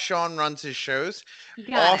just how Sean runs his shows.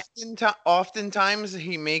 Oftentimes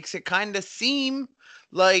he makes it kind of seem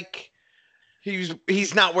like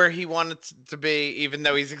He's not where he wanted to be, even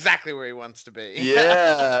though he's exactly where he wants to be.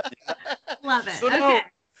 Yeah. Love it. So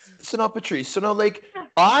Okay. now, Patrice, like,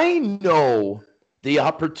 I know the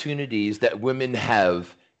opportunities that women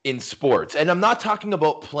have in sports, and I'm not talking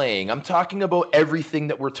about playing. I'm talking about everything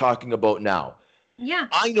that we're talking about now. Yeah.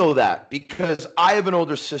 I know that because I have an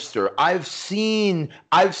older sister. I've seen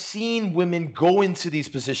women go into these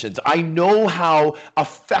positions. I know how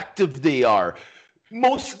effective they are.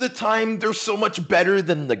 Most of the time, they're so much better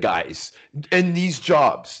than the guys in these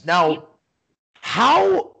jobs. Now,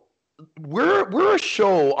 how we're a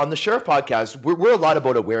show on the Sheriff Podcast. We're a lot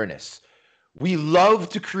about awareness. We love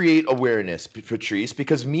to create awareness, Patrice,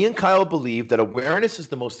 because me and Kyle believe that awareness is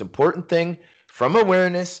the most important thing. From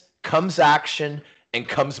awareness comes action and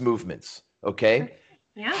comes movements. Okay?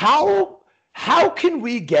 Yeah. How can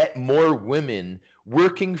we get more women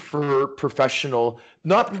working for professional,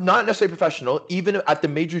 not necessarily professional, even at the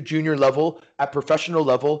major junior level, at professional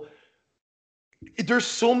level? There's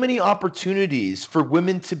so many opportunities for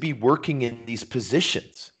women to be working in these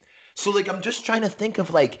positions. So like I'm just trying to think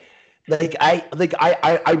of I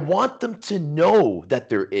want them to know that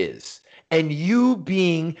there is. And you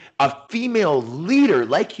being a female leader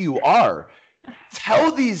like you are,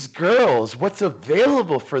 tell these girls what's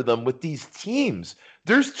available for them with these teams.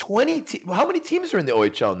 There's 20 how many teams are in the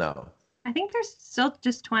OHL now? I think there's still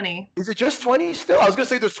just 20. Is it just 20 still? I was going to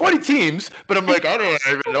say there's 20 teams, but I'm like, I don't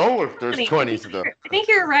even know if there's 20 still. I think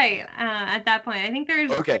you're right at that point. I think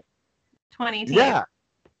there's 20 teams. Yeah.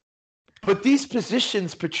 But these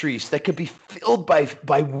positions, Patrice, that could be filled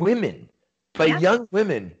by women, by young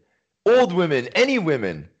women, old women, any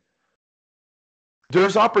women.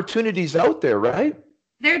 There's opportunities out there, right?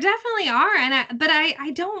 There definitely are. But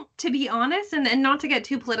I don't, to be honest, and not to get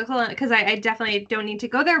too political, because I definitely don't need to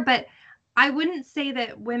go there, but I wouldn't say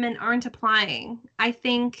that women aren't applying. I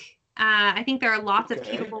think there are lots of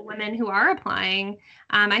capable women who are applying.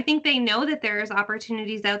 I think they know that there's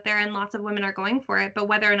opportunities out there and lots of women are going for it, but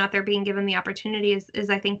whether or not they're being given the opportunity is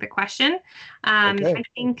I think the question. I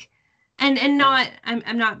think, and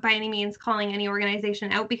I'm not by any means calling any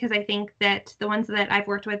organization out, because I think that the ones that I've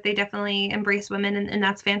worked with, they definitely embrace women, and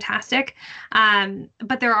that's fantastic.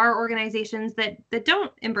 But there are organizations that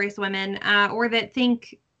don't embrace women, or that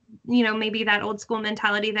think, maybe that old school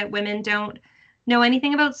mentality that women don't know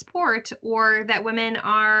anything about sport, or that women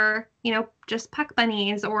are, just puck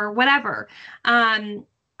bunnies or whatever.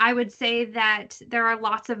 I would say that there are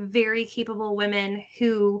lots of very capable women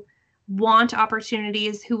who want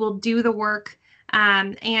opportunities, who will do the work,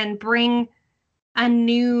 and bring a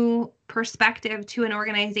new perspective to an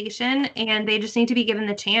organization, and they just need to be given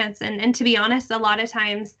the chance. And to be honest, a lot of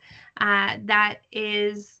times that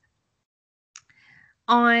is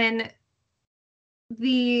on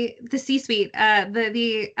the C-suite,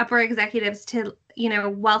 the upper executives to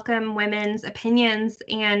welcome women's opinions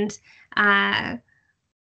and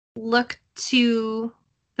look to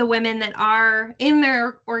the women that are in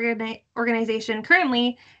their organization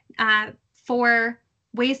currently for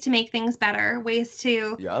ways to make things better, ways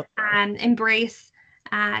to embrace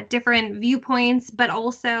different viewpoints, but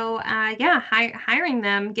also hiring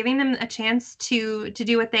them, giving them a chance to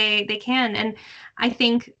do what they can. And I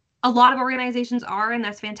think a lot of organizations are, and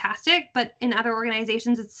that's fantastic, but in other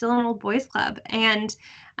organizations it's still an old boys club. And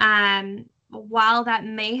while that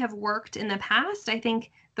may have worked in the past, I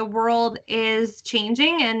think the world is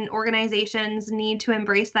changing, and organizations need to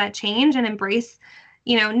embrace that change and embrace,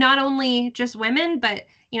 not only just women, but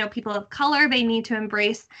people of color. They need to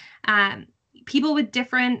embrace people with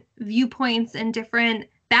different viewpoints and different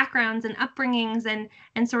backgrounds and upbringings,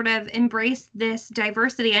 and sort of embrace this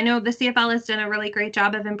diversity. I know the CFL has done a really great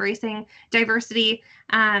job of embracing diversity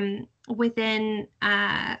within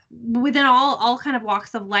all kind of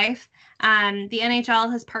walks of life. The NHL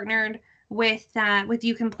has partnered with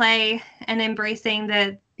You Can Play and embracing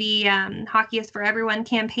the Hockey is for Everyone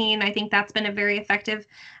campaign. I think that's been a very effective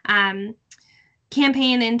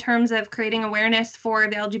campaign in terms of creating awareness for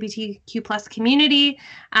the LGBTQ plus community,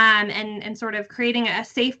 and sort of creating a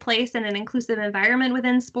safe place and an inclusive environment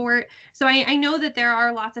within sport. So I know that there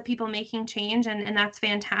are lots of people making change, and that's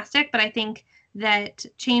fantastic, but I think that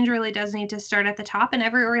change really does need to start at the top, and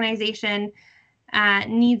every organization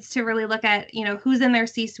needs to really look at, who's in their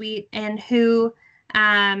C-suite and who's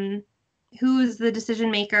the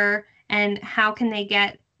decision maker, and how can they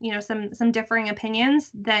get some differing opinions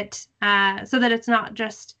that so that it's not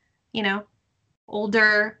just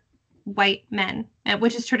older white men,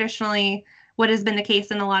 which is traditionally what has been the case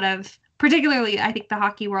in a lot of, particularly I think, the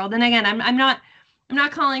hockey world. And again, I'm not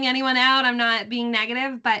calling anyone out, I'm not being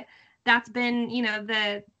negative, but that's been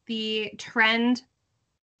the trend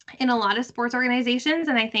in a lot of sports organizations.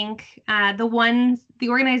 And I think the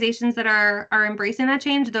organizations that are embracing that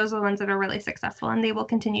change, those are the ones that are really successful, and they will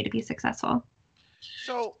continue to be successful.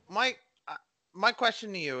 So my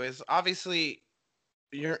question to you is, obviously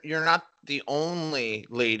you're not the only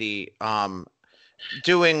lady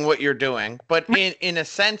doing what you're doing, but in a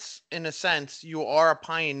sense, you are a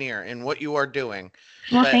pioneer in what you are doing.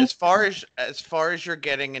 Well, But thank as far as you're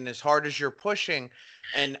getting, and as hard as you're pushing,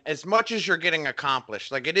 and as much as you're getting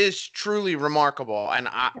accomplished, like, it is truly remarkable, and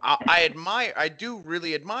I do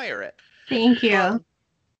really admire it. thank you.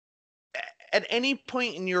 At any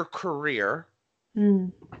point in your career,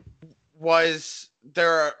 Mm. was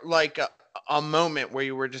there like a moment where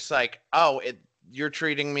you were just like, oh, you're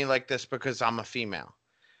treating me like this because I'm a female?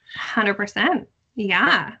 100%.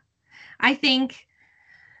 Yeah. I think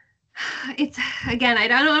it's, again, I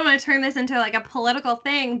don't want to turn this into like a political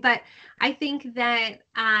thing, but I think that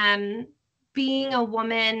being a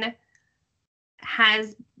woman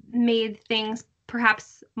has made things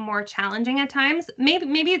perhaps more challenging at times.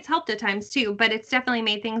 Maybe it's helped at times too, but it's definitely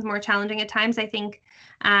made things more challenging at times. I think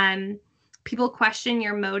people question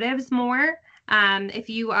your motives more. If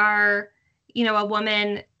you are, a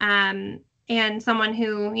woman and someone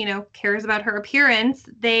who, cares about her appearance,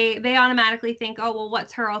 they automatically think, oh, well,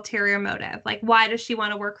 what's her ulterior motive? Like, why does she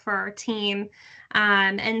want to work for our team?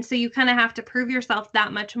 And so you kind of have to prove yourself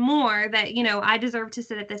that much more that, I deserve to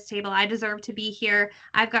sit at this table. I deserve to be here.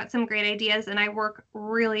 I've got some great ideas and I work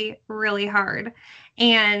really, really hard.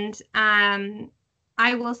 And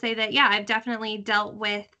I will say that, yeah, I've definitely dealt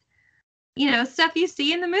with, stuff you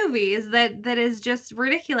see in the movies that is just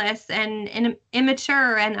ridiculous and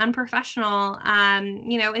immature and unprofessional.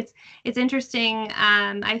 It's interesting.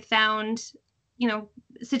 I found,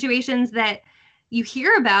 situations that you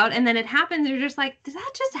hear about and then it happens. You're just like, does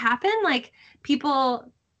that just happen? Like,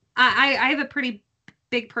 people, I have a pretty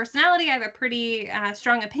big personality. I have a pretty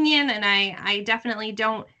strong opinion, and I definitely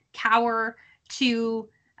don't cower to,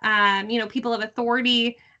 people of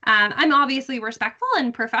authority. I'm obviously respectful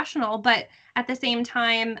and professional, but at the same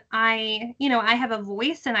time, I have a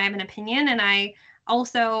voice and I have an opinion, and I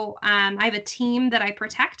also, I have a team that I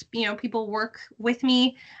protect. People work with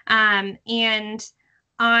me, and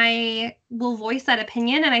I will voice that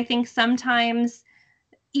opinion. And I think sometimes,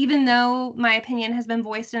 even though my opinion has been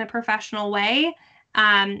voiced in a professional way,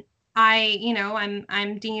 I'm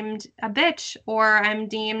deemed a bitch, or I'm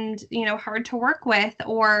deemed, hard to work with,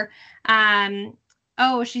 or,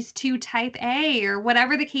 oh, she's too type A, or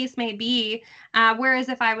whatever the case may be. Whereas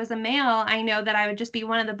if I was a male, I know that I would just be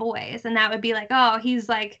one of the boys, and that would be like, oh, he's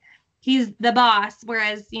the boss,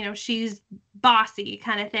 whereas, she's bossy,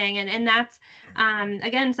 kind of thing. And that's,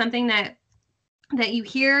 again, something that you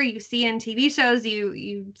hear, you see in TV shows,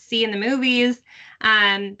 you see in the movies,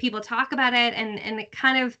 people talk about it, and it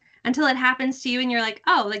kind of, until it happens to you and you're like,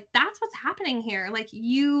 oh, like, that's what's happening here. Like,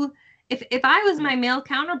 if I was my male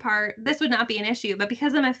counterpart, this would not be an issue, but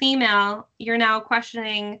because I'm a female, you're now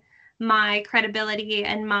questioning my credibility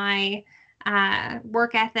and my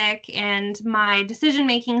work ethic and my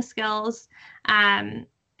decision-making skills. And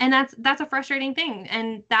that's a frustrating thing.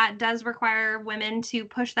 And that does require women to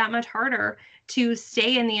push that much harder to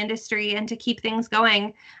stay in the industry and to keep things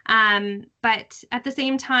going. But at the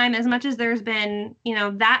same time, as much as there's been,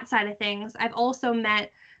 that side of things, I've also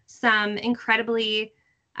met some incredibly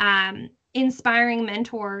inspiring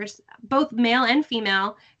mentors, both male and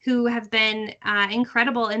female, who have been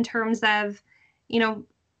incredible in terms of,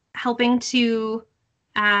 helping to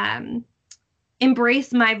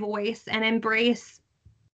embrace my voice and embrace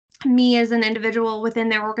me as an individual within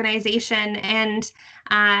their organization. And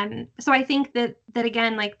so I think that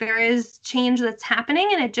again, like, there is change that's happening,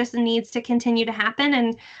 and it just needs to continue to happen.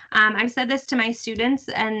 And I've said this to my students,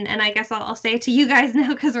 and I guess I'll say it to you guys now,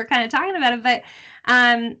 because we're kind of talking about it, but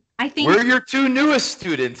I think we're your two newest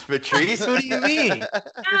students, Patrice. What do you mean?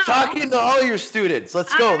 You're talking to all your students.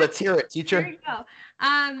 Let's go. Let's hear it, teacher. There you go.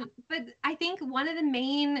 But I think one of the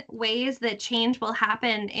main ways that change will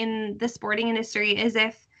happen in the sporting industry is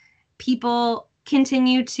if people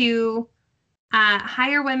continue to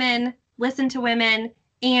hire women, listen to women,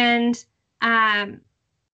 and kind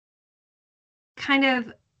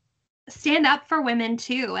of stand up for women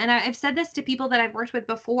too. And I've said this to people that I've worked with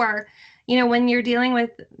before. When you're dealing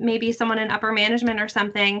with maybe someone in upper management or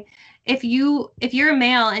something, if you're a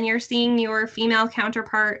male and you're seeing your female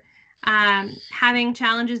counterpart having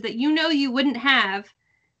challenges that you wouldn't have,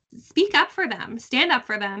 speak up for them, stand up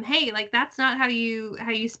for them. Hey, like, that's not how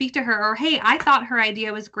you speak to her. Or, hey, I thought her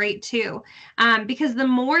idea was great too. Because the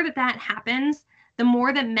more that happens, the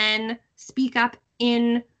more that men speak up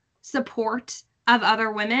in support of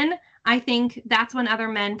other women, I think that's when other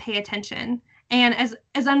men pay attention. And as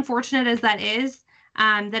unfortunate as that is,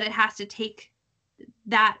 that it has to take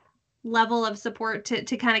that level of support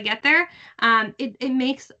to kind of get there, it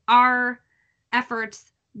makes our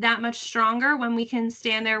efforts that much stronger when we can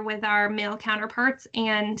stand there with our male counterparts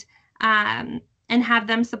and have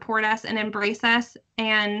them support us and embrace us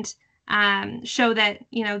and show that,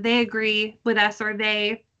 you know, they agree with us, or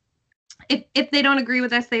they, if they don't agree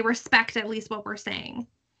with us, they respect at least what we're saying.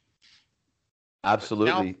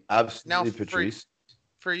 Absolutely. Now, Patrice.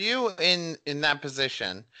 For you in that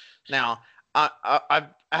position, now I've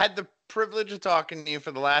had the privilege of talking to you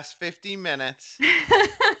for the last 50 minutes,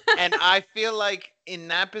 and I feel like in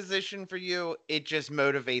that position for you, it just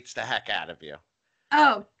motivates the heck out of you.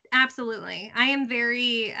 Oh, absolutely. I am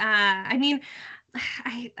very, I mean,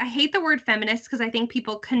 I hate the word feminist because I think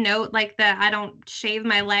people connote like the I don't shave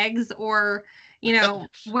my legs or, you know,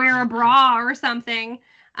 wear a bra or something.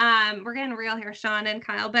 We're getting real here, Sean and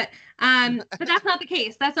Kyle, but that's not the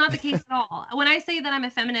case. That's not the case at all. When I say that I'm a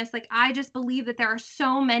feminist, like I just believe that there are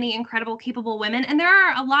so many incredible, capable women, and there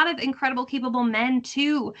are a lot of incredible, capable men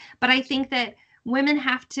too. But I think that women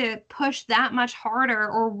have to push that much harder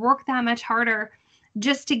or work that much harder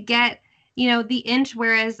just to get, you know, the inch,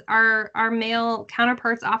 whereas our male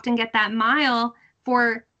counterparts often get that mile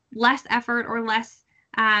for less effort or less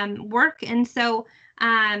work. And so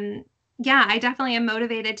yeah, I definitely am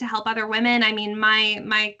motivated to help other women. I mean,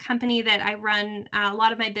 my company that I run a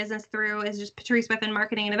lot of my business through is just Patrice Whiffen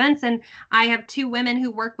Marketing and Events, and I have 2 women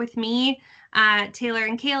who work with me, Taylor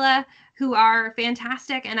and Kayla, who are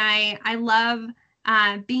fantastic, and I love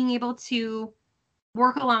being able to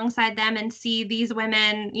work alongside them and see these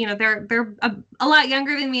women. You know, they're a lot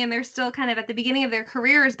younger than me, and they're still kind of at the beginning of their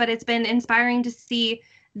careers, but it's been inspiring to see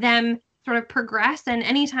them sort of progress. And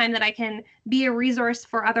anytime that I can be a resource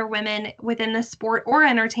for other women within the sport or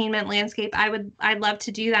entertainment landscape, I'd love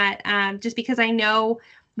to do that, just because I know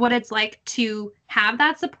what it's like to have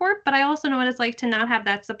that support, but I also know what it's like to not have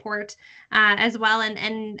that support as well,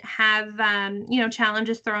 and have you know,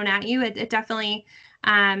 challenges thrown at you. It definitely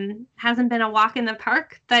hasn't been a walk in the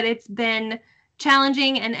park, but it's been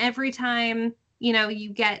challenging, and every time, you know,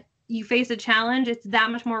 you face a challenge, it's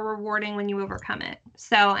that much more rewarding when you overcome it.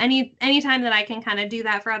 So anytime that I can kind of do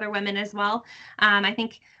that for other women as well, I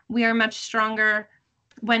think we are much stronger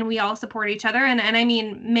when we all support each other, and I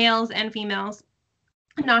mean males and females,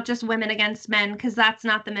 not just women against men, because that's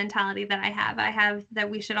not the mentality that I have. I have that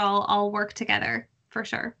we should all work together for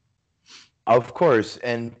sure. Of course.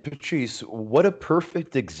 And Patrice, what a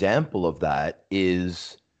perfect example of that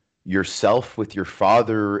is yourself with your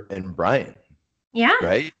father and Brian. Yeah.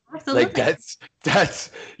 Right? Absolutely. Like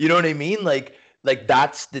that's you know what I mean? Like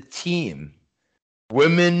that's the team.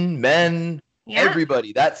 Women, men,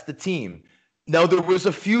 everybody, that's the team. Now there was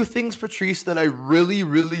a few things, Patrice, that I really,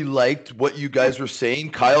 really liked what you guys were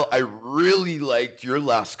saying. Kyle, I really liked your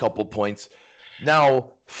last couple points.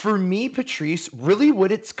 Now, for me, Patrice, really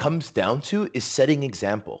what it comes down to is setting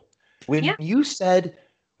example. When you said,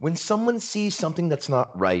 when someone sees something that's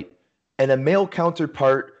not right and a male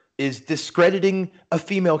counterpart is discrediting a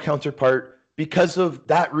female counterpart because of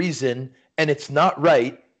that reason and it's not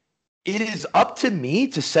right, it is up to me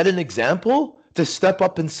to set an example, to step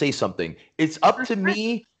up and say something. It's up to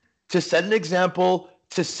me to set an example,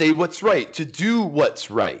 to say what's right, to do what's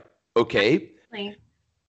right. Okay? Absolutely.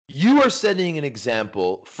 You are setting an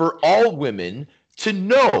example for all women to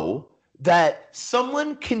know that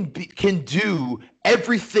someone can do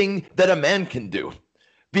everything that a man can do.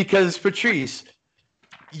 Because Patrice,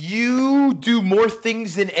 you do more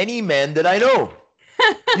things than any man that I know.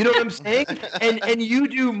 You know what I'm saying? And you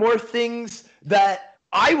do more things that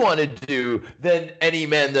I want to do than any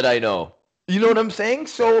man that I know. You know what I'm saying?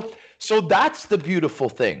 So that's the beautiful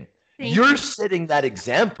thing. You're setting that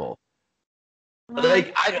example.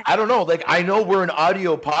 Like, I don't know. Like, I know we're an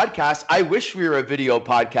audio podcast. I wish we were a video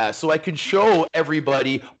podcast so I can show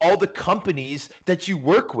everybody all the companies that you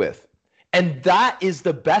work with. And that is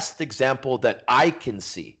the best example that I can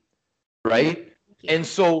see. Right? And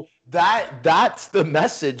so that's the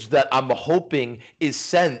message that I'm hoping is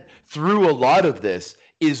sent through a lot of this,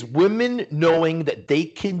 is women knowing that they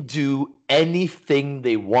can do anything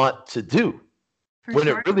they want to do when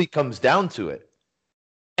it really comes down to it.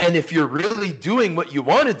 And if you're really doing what you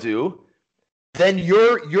want to do, then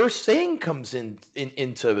your saying comes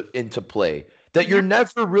into play, that you're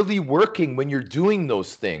never really working when you're doing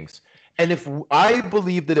those things. And if I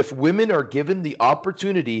believe that if women are given the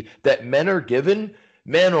opportunity that men are given,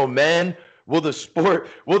 man, oh man, will the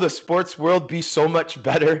sports world be so much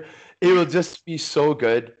better? It will just be so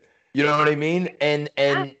good. You know what I mean? And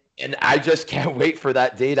And I just can't wait for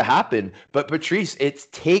that day to happen. But Patrice,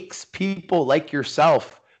 it takes people like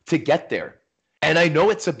yourself to get there. And I know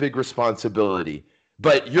it's a big responsibility,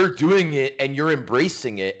 but you're doing it and you're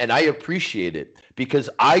embracing it. And I appreciate it because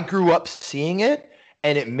I grew up seeing it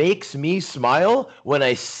and it makes me smile when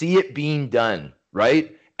I see it being done.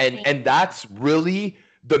 Right. And that's really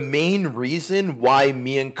the main reason why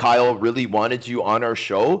me and Kyle really wanted you on our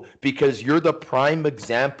show, because you're the prime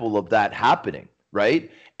example of that happening.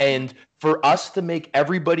 Right. And for us to make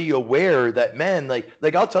everybody aware that, man,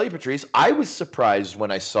 like I'll tell you, Patrice, I was surprised when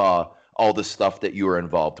I saw all the stuff that you were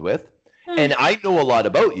involved with. And I know a lot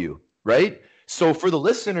about you, right? So for the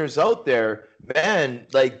listeners out there, man,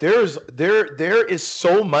 like there is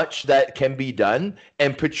so much that can be done.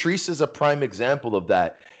 And Patrice is a prime example of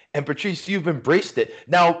that. And Patrice, you've embraced it.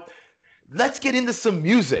 Now, let's get into some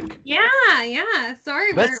music. Yeah.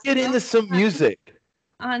 Sorry. Let's get into some music.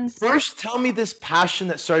 On First, tell me this passion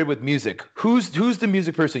that started with music. Who's the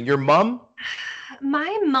music person? Your mom?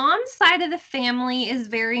 My mom's side of the family is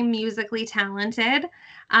very musically talented.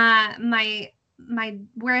 My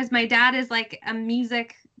whereas my dad is like a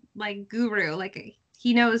music like guru. Like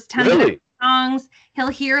he knows tons of songs. He'll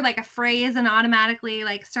hear like a phrase and automatically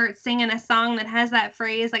like start singing a song that has that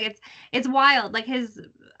phrase. Like it's wild. Like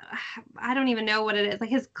I don't even know what it is.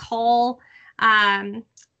 Like his call.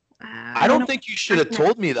 I don't think you should have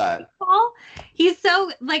told me that. He's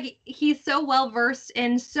so well versed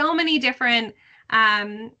in so many different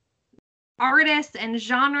artists and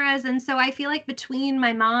genres, and so I feel like between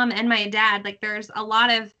my mom and my dad, like there's a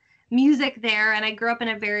lot of music there, and I grew up in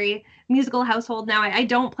a very musical household. Now I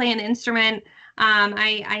don't play an instrument.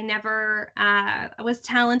 I never was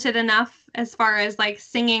talented enough as far as like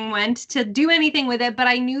singing went to do anything with it, but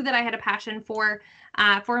I knew that I had a passion for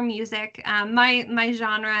music. My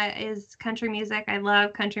genre is country music. I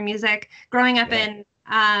love country music. Growing up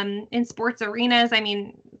in sports arenas, I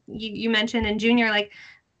mean, you mentioned in junior, like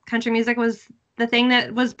country music was the thing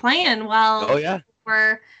that was playing while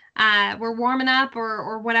we're warming up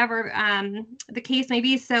or whatever the case may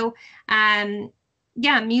be. So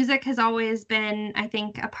music has always been, I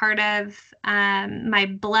think, a part of my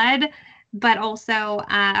blood, but also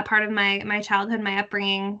a part of my childhood, my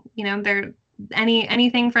upbringing. You know, there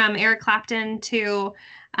anything from Eric Clapton to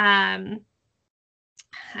I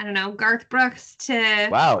don't know, Garth Brooks to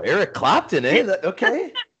Eric Clapton,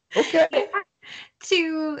 okay.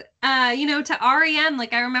 To to REM.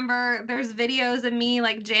 Like I remember there's videos of me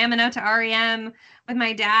like jamming out to REM with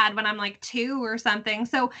my dad when I'm like 2 or something.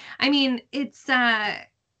 So I mean it's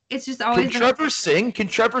just always. Can Trevor sing?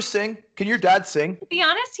 Can your dad sing? To be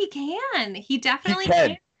honest, he can. He definitely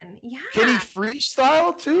can. Yeah. Can he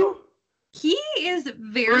freestyle too? He is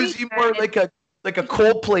very. Or is he more like a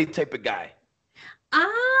Coldplay type of guy?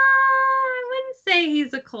 I wouldn't say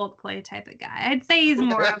he's a Coldplay type of guy. I'd say he's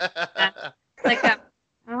more of like a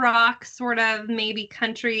rock sort of, maybe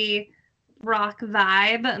country rock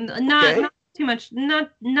vibe. Not too much.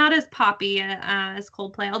 Not as poppy as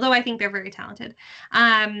Coldplay. Although I think they're very talented.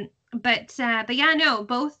 But yeah, no.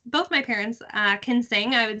 Both my parents can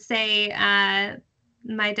sing. I would say.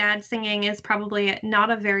 My dad singing is probably not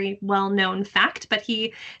a very well-known fact, but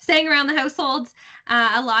he sang around the household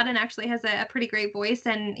a lot and actually has a pretty great voice.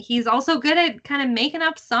 And he's also good at kind of making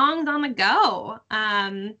up songs on the go,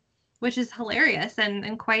 which is hilarious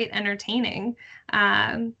and quite entertaining.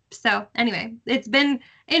 So anyway, it's been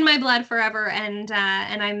in my blood forever, and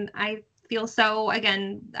I feel so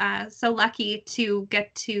lucky to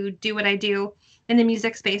get to do what I do in the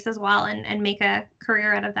music space as well, and make a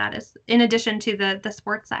career out of that, as in addition to the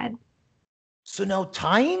sports side. So now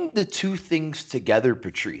tying the two things together,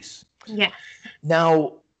 Patrice. Yes.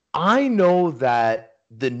 Now I know that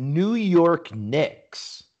the New York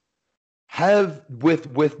Knicks have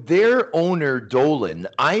with their owner Dolan,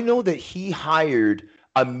 I know that he hired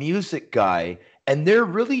a music guy and they're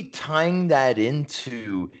really tying that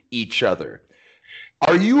into each other.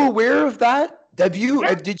 Are you aware of that? Did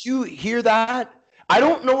you hear that? I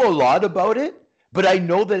don't know a lot about it, but I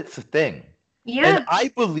know that it's a thing. Yeah. And I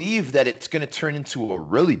believe that it's going to turn into a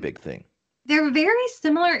really big thing. They're very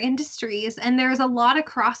similar industries, and there's a lot of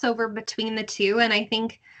crossover between the two. And I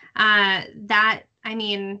think that, I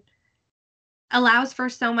mean, allows for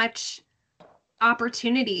so much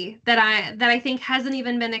opportunity that I think hasn't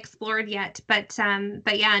even been explored yet. But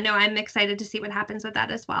yeah, no, I'm excited to see what happens with that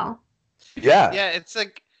as well. Yeah. Yeah, it's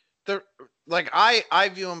like I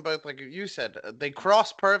view them both, like you said, they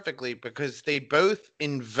cross perfectly because they both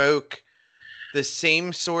invoke the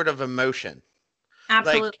same sort of emotion.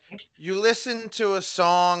 Absolutely. Like you listen to a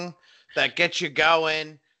song that gets you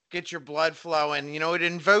going, get your blood flowing. You know, it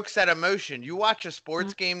invokes that emotion. You watch a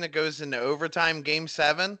sports game that goes into overtime, game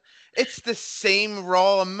 7, it's the same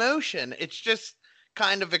raw emotion. It's just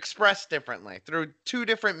kind of expressed differently through 2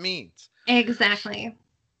 different means. Exactly.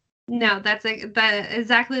 No, that's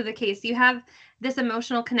exactly the case. You have this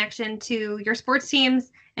emotional connection to your sports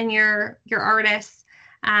teams and your artists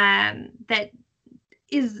that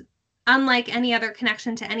is unlike any other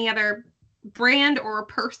connection to any other brand or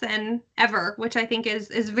person ever, which I think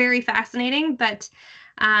is very fascinating, but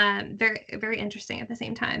very, very interesting at the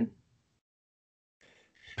same time.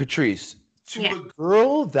 Patrice, to a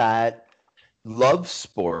girl that loves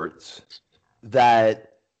sports,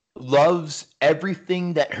 that loves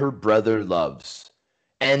everything that her brother loves,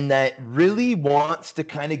 and that really wants to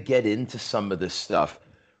kind of get into some of this stuff,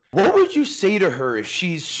 what would you say to her if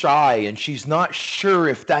she's shy and she's not sure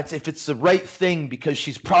if it's the right thing because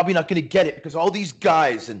she's probably not going to get it because all these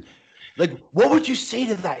guys, and like, what would you say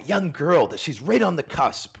to that young girl that she's right on the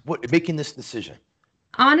cusp, making this decision?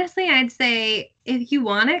 Honestly, I'd say if you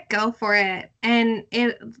want it, go for it. And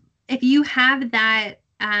if you have that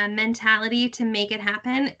mentality to make it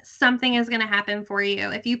happen, something is going to happen for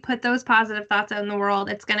you. If you put those positive thoughts out in the world,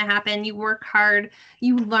 it's going to happen. You work hard,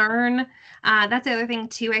 you learn. That's the other thing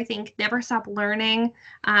too. I think never stop learning.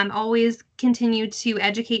 Always continue to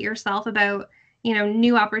educate yourself about,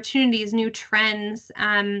 new opportunities, new trends.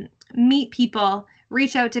 Meet people,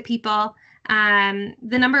 reach out to people. The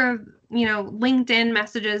number of LinkedIn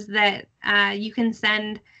messages that you can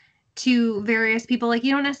send to various people, like,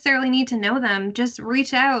 you don't necessarily need to know them. Just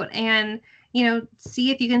reach out and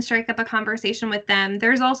see if you can strike up a conversation with them.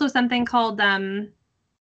 There's also something called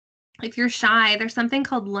if you're shy, there's something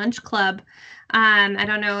called Lunch Club. I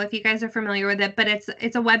don't know if you guys are familiar with it, but it's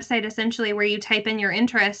a website essentially where you type in your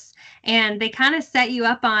interests and they kind of set you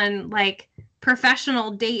up on like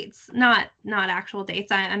professional dates, not actual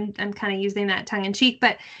dates. I'm kind of using that tongue in cheek,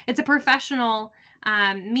 but it's a professional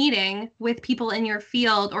meeting with people in your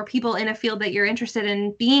field or people in a field that you're interested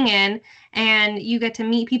in being in, and you get to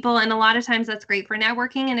meet people. And a lot of times that's great for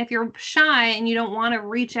networking. And if you're shy and you don't want to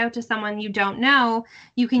reach out to someone you don't know,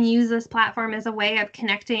 you can use this platform as a way of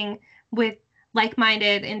connecting with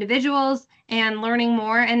like-minded individuals and learning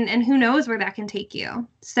more, and who knows where that can take you.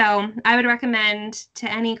 So I would recommend to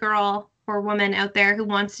any girl or woman out there who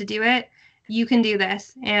wants to do it, you can do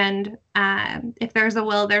this. And if there's a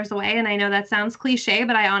will, there's a way. And I know that sounds cliche,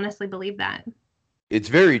 but I honestly believe that. It's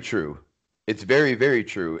very true. It's very, very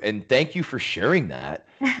true. And thank you for sharing that.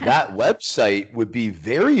 That website would be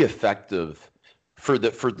very effective for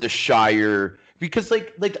the shyer, because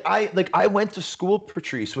I went to school,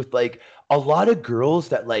 Patrice, with like a lot of girls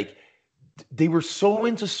that like they were so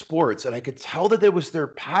into sports and I could tell that it was their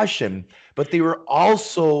passion, but they were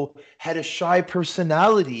also had a shy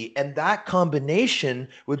personality. And that combination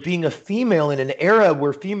with being a female in an era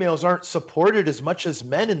where females aren't supported as much as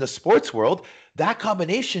men in the sports world, that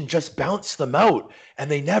combination just bounced them out and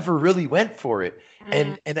they never really went for it.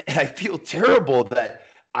 And I feel terrible that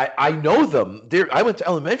I know them. I went to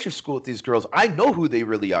elementary school with these girls. I know who they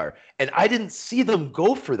really are. And I didn't see them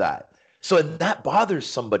go for that. So, and that bothers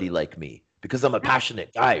somebody like me because I'm a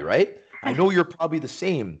passionate guy, right? I know you're probably the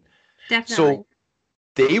same. Definitely. So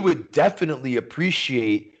they would definitely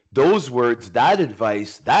appreciate those words, that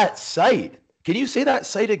advice, that site. Can you say that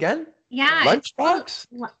site again? Yeah. Lunchbox?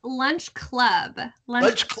 Lunch Club.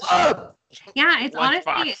 Lunch Club. Yeah, it's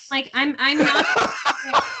honestly like I'm not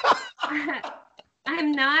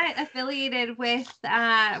I'm not affiliated with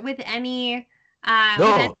any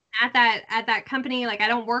No. at that company. Like I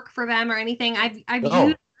don't work for them or anything. I've No.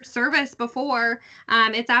 used their service before.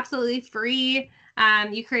 It's absolutely free.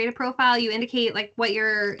 You create a profile, you indicate like what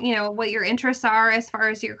your interests are as far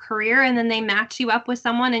as your career, and then they match you up with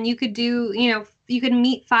someone, and you could do, you can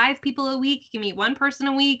meet 5 people a week, you can meet 1 person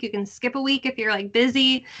a week, you can skip a week if you're like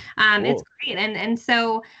busy. Cool. It's great. And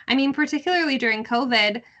so, I mean, particularly during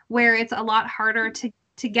COVID, where it's a lot harder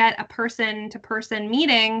to get a person to person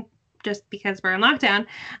meeting, just because we're in lockdown,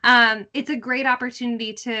 it's a great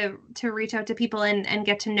opportunity to reach out to people and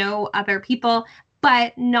get to know other people,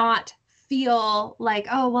 but not feel like,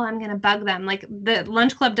 oh, well, I'm going to bug them. Like the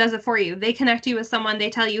Lunch Club does it for you. They connect you with someone. They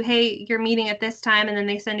tell you, hey, you're meeting at this time. And then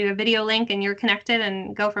they send you a video link and you're connected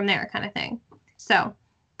and go from there kind of thing. So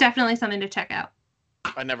definitely something to check out.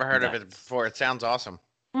 I never heard of it before. It sounds awesome.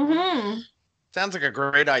 Mm-hmm. Sounds like a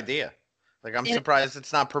great idea. Like I'm surprised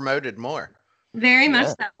it's not promoted more. Very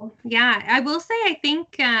much so. Yeah. I will say, I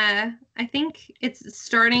think it's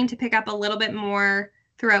starting to pick up a little bit more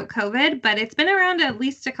throughout COVID, but it's been around at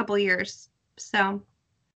least a couple years. So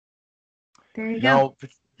there you go.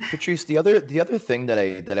 Patrice, the other thing that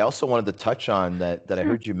I also wanted to touch on that I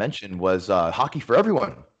heard you mention was hockey for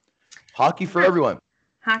everyone. Hockey for Yeah, everyone.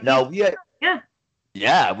 hockey Now is,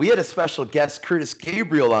 yeah. we had a special guest, Curtis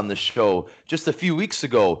Gabriel, on the show just a few weeks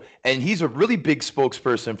ago, and he's a really big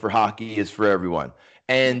spokesperson for hockey is for everyone.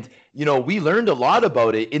 And we learned a lot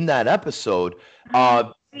about it in that episode. Oh,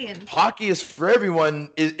 Uh, brilliant. Hockey is for everyone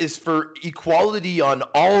is for equality on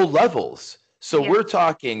all levels. So Yeah. we're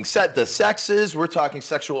talking set the sexes, we're talking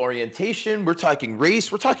sexual orientation, we're talking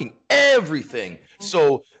race, we're talking everything.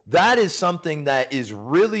 So that is something that is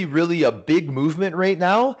really, really a big movement right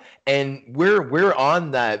now, and we're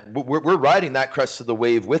on that. We're riding that crest of the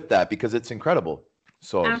wave with that because it's incredible.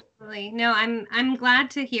 So Absolutely. No, I'm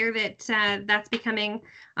glad to hear that that's becoming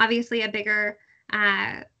obviously a bigger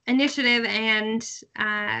initiative, and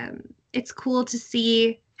it's cool to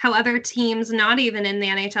see how other teams, not even in the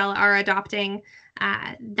NHL, are adopting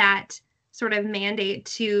that sort of mandate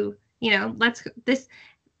to, let's this.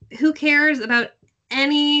 Who cares about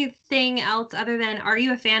anything else other than, are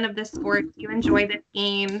you a fan of this sport? Do you enjoy this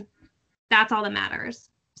game? That's all that matters.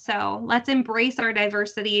 So let's embrace our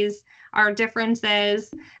diversities, our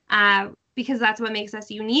differences, because that's what makes us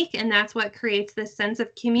unique, and that's what creates this sense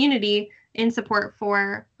of community in support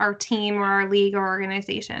for our team or our league or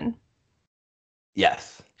organization.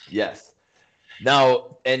 yes, yes.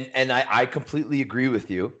 Now, and I completely agree with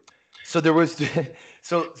you. So there was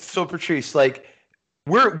so Patrice, like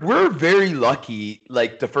we're very lucky,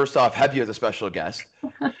 like, to first off have you as a special guest.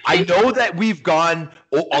 I know that we've gone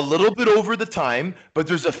a little bit over the time, but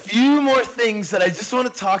there's a few more things that I just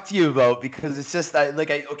want to talk to you about because it's just that, like,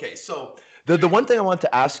 okay. So the one thing I want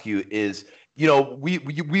to ask you is,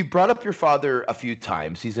 we brought up your father a few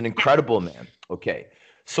times. He's an incredible man. Okay.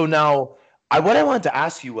 So now what I wanted to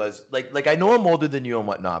ask you was, like I know I'm older than you and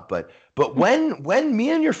whatnot, but when me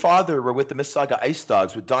and your father were with the Mississauga Ice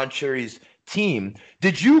Dogs with Don Cherry's team,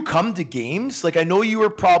 did you come to games? Like, I know you were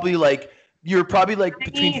probably like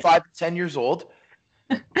between 5 and 10 years old.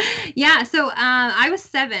 Yeah, so I was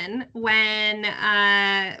 7 when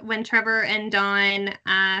Trevor and Don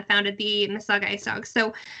founded the Mississauga Ice Dogs.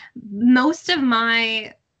 So most of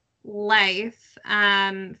my life,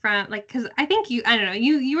 from, like, because I think I don't know,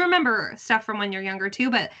 you remember stuff from when you're younger too,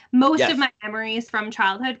 but most of Yes. my memories from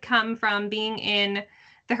childhood come from being in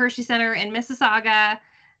the Hershey Center in Mississauga,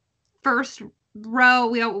 first row.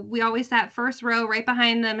 We always sat first row right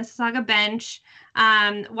behind the Mississauga bench,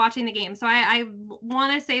 watching the game. So I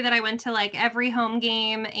want to say that I went to like every home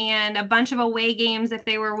game and a bunch of away games if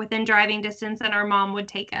they were within driving distance and our mom would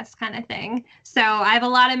take us, kind of thing. So I have a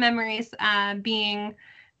lot of memories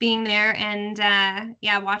being there and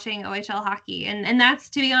yeah, watching OHL hockey. And that's,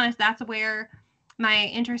 to be honest, that's where my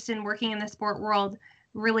interest in working in the sport world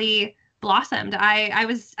really blossomed. I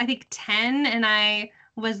was, I think, 10, and I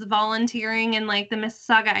was volunteering in like the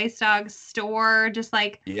Mississauga Ice Dogs store, just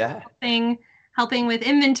like Yeah. helping with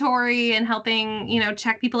inventory and helping,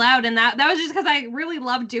 check people out. And that was just because I really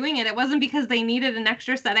loved doing it. It wasn't because they needed an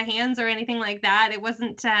extra set of hands or anything like that. It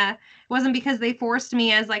wasn't because they forced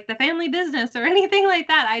me as like the family business or anything like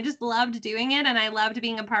that. I just loved doing it and I loved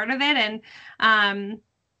being a part of it. And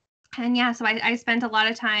yeah, so I spent a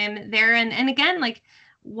lot of time there, and again, like,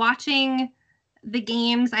 watching the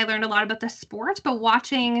games, I learned a lot about the sport, but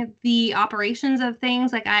watching the operations of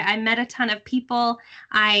things, like, I met a ton of people.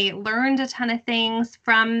 I learned a ton of things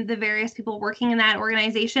from the various people working in that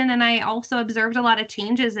organization. And I also observed a lot of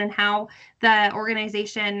changes in how the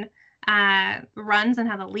organization runs and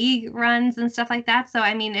how the league runs and stuff like that. So,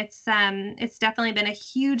 I mean, it's definitely been a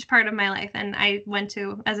huge part of my life. And I went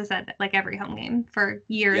to, as I said, like every home game for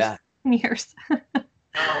years Yeah. and years.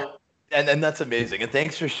 Now, and that's amazing. And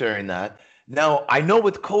thanks for sharing that. Now, I know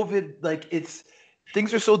with COVID, like,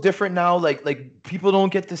 things are so different now. Like people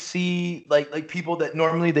don't get to see like people that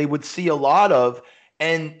normally they would see a lot of.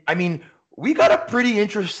 And I mean, we got a pretty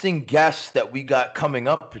interesting guest that we got coming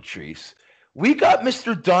up, Patrice. We got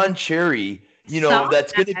Mr. Don Cherry, So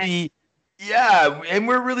that's going to be, yeah, and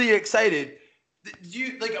we're really excited.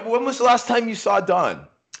 When was the last time you saw Don?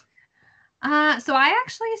 So I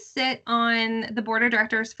actually sit on the board of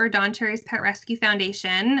directors for Don Cherry's Pet Rescue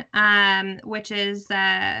Foundation, which is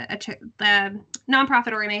the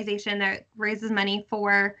nonprofit organization that raises money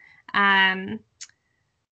for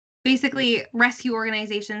basically rescue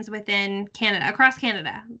organizations within Canada, across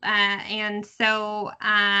Canada. And so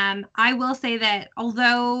I will say that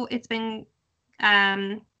although it's been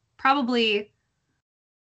probably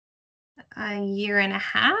a year and a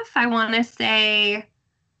half, I want to say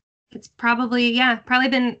it's probably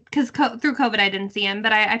been, because through COVID I didn't see him,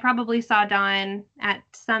 but I probably saw Don at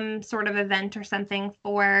some sort of event or something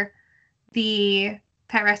for the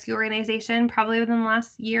pet rescue organization probably within the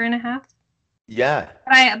last year and a half. Yeah.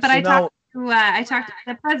 But I talked to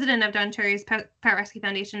the president of Don Cherry's Pet Rescue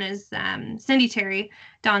Foundation is Cindy Cherry,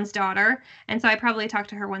 Don's daughter, and so I probably talk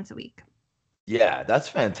to her once a week. Yeah, that's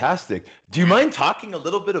fantastic. Do you mind talking a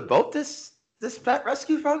little bit about this Pet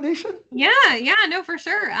Rescue Foundation? Yeah, no, for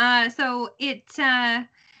sure. So it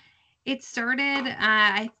started,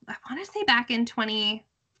 I want to say back in 2014.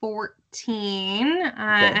 Okay.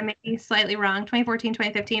 I may be slightly wrong. 2014,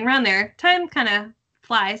 2015, around there. Time kind of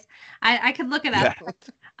flies. I could look it up.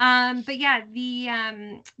 Yeah. But yeah,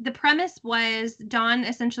 the premise was Don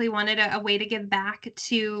essentially wanted a way to give back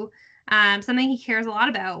to something he cares a lot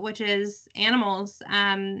about, which is animals.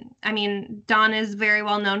 I mean, Don is very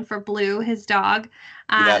well known for Blue, his dog.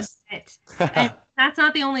 Yes. And that's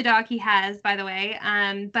not the only dog he has, by the way.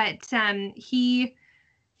 But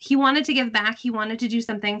he wanted to give back. He wanted to do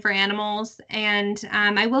something for animals. And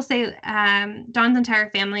I will say Don's entire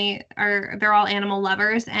family they're all animal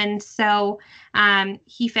lovers. And so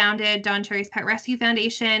he founded Don Cherry's Pet Rescue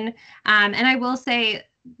Foundation. And I will say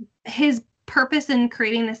his purpose in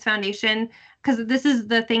creating this foundation, because this is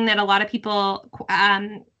the thing that a lot of people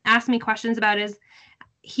ask me questions about, is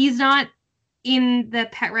he's not in the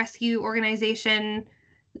pet rescue organization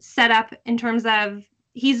set up in terms of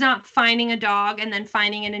he's not finding a dog and then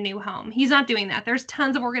finding in a new home. He's not doing that. There's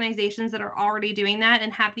tons of organizations that are already doing that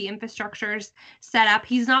and have the infrastructures set up.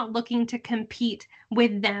 He's not looking to compete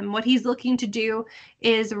with them. What he's looking to do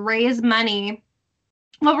is raise money.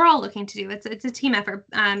 What we're all looking to do. It's a team effort.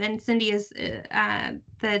 And Cindy is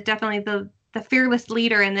definitely the fearless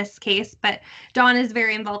leader in this case, but Don is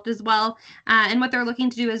very involved as well. And what they're looking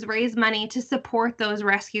to do is raise money to support those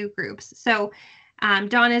rescue groups. So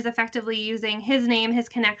Don is effectively using his name, his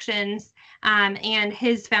connections, and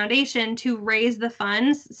his foundation to raise the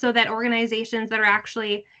funds so that organizations that are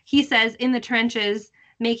actually, he says, in the trenches,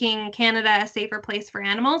 making Canada a safer place for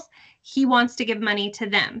animals, he wants to give money to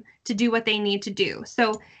them to do what they need to do.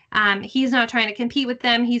 So he's not trying to compete with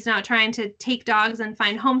them. He's not trying to take dogs and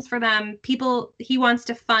find homes for them. He wants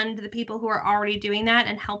to fund the people who are already doing that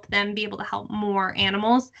and help them be able to help more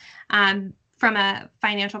animals from a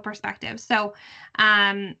financial perspective. So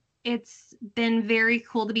it's been very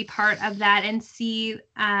cool to be part of that and see,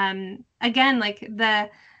 again, like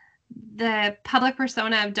the public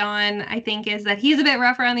persona of Don, I think, is that he's a bit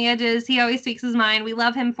rough around the edges. He always speaks his mind. We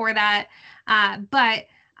love him for that. But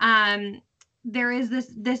there is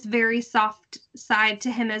this very soft side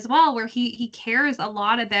to him as well, where he cares a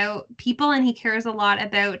lot about people and he cares a lot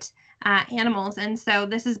about animals. And so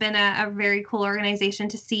this has been a very cool organization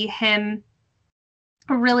to see him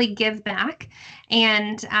really give back.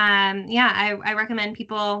 And I recommend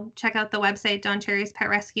people check out the website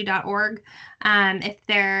doncherryspetrescue.org if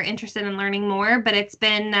they're interested in learning more. But it's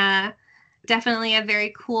been definitely a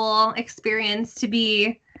very cool experience to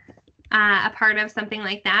be a part of something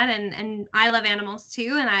like that. And I love animals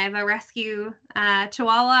too, and I have a rescue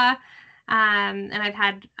Chihuahua, and I've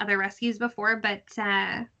had other rescues before, but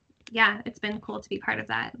it's been cool to be part of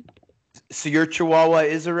that. So your Chihuahua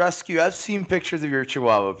is a rescue? I've seen pictures of your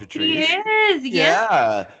Chihuahua, Patrice. He is,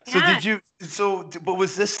 yeah. But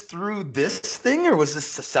was this through this thing or was this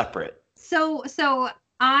separate? So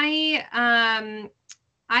I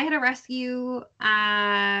had a rescue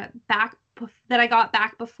back that I got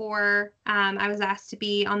back before I was asked to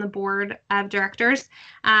be on the board of directors.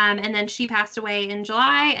 And then she passed away in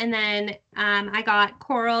July. And then I got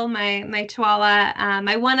Coral, my Chihuahua,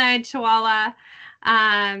 my one-eyed Chihuahua.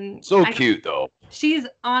 Cute though. She is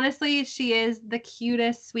the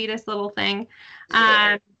cutest, sweetest little thing.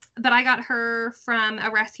 But I got her from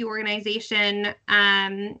a rescue organization,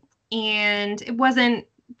 and it wasn't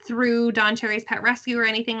through Don Cherry's Pet Rescue or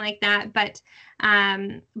anything like that, but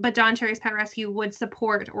Don Cherry's Pet Rescue would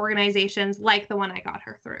support organizations like the one I got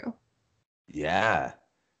her through. Yeah,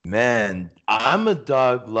 man, I'm a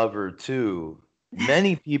dog lover too.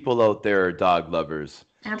 Many people out there are dog lovers.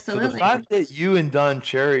 Absolutely. So the fact that you and Don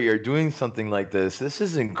Cherry are doing something like this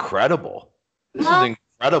is incredible. This is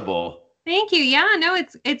incredible. Thank you. Yeah, no,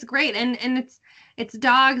 it's great. And it's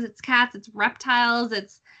dogs, it's cats, it's reptiles,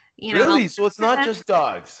 it's, Really? So it's not just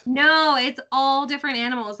dogs? No, it's all different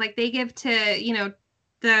animals. Like they give to,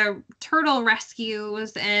 the turtle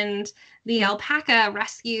rescues and the alpaca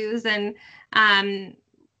rescues and,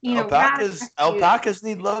 alpacas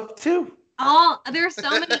need love too. There's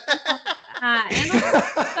so many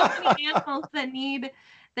animals that need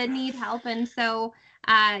help. And so,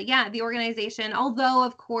 the organization, although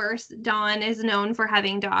of course Don is known for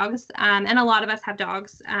having dogs, and a lot of us have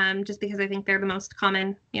dogs, just because I think they're the most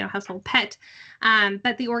common, household pet.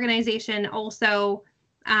 But the organization also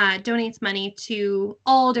donates money to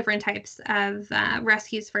all different types of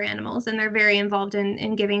rescues for animals, and they're very involved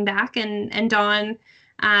in giving back. And Don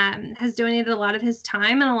has donated a lot of his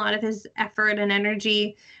time and a lot of his effort and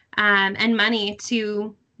energy and money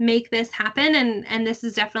to make this happen. And this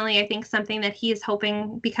is definitely, I think, something that he is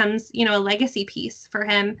hoping becomes, a legacy piece for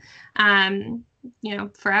him,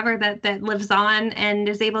 forever, that lives on and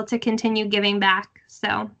is able to continue giving back.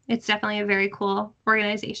 So it's definitely a very cool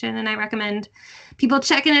organization, and I recommend people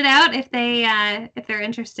checking it out if they're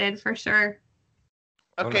interested, for sure.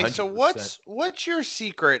 Okay, 100%. so what's your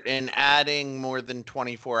secret in adding more than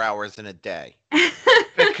 24 hours in a day?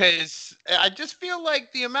 Because I just feel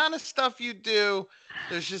like the amount of stuff you do,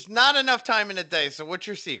 there's just not enough time in a day. So what's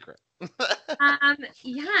your secret?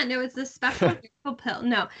 Yeah, no, it's a special miracle pill.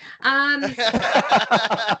 No.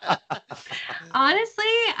 Honestly,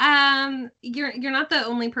 you're not the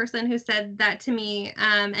only person who said that to me.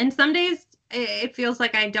 And some days it feels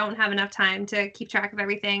like I don't have enough time to keep track of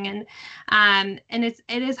everything, and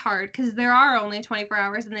it is hard because there are only 24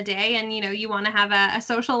 hours in the day, and you want to have a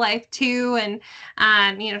social life too, and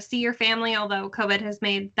see your family, although COVID has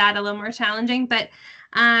made that a little more challenging. But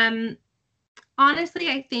honestly,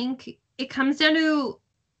 I think it comes down to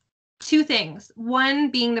two things. One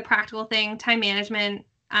being the practical thing, time management.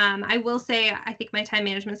 I will say I think my time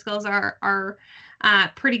management skills are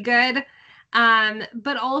pretty good.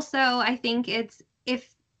 But also I think it's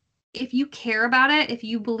if you care about it, if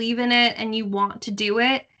you believe in it and you want to do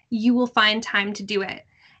it, you will find time to do it.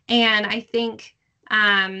 And I think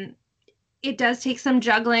it does take some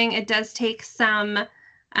juggling. It does take some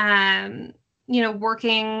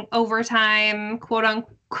working overtime, quote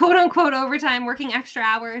unquote overtime, working extra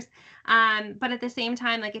hours. But at the same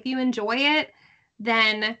time, like if you enjoy it,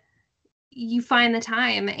 then you find the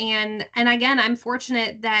time. And again, I'm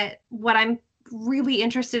fortunate that what I'm really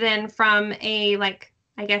interested in from a, like,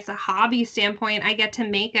 I guess a hobby standpoint, I get to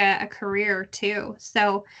make a career too.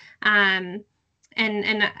 So, and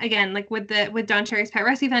again, like with Don Cherry's Pet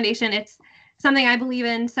Rescue Foundation, it's something I believe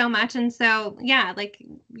in so much. And so, yeah, like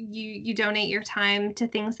you donate your time to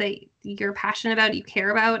things that you're passionate about, you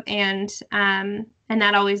care about. And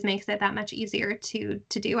that always makes it that much easier to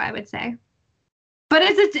do, I would say. But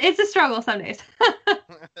it's a struggle some days.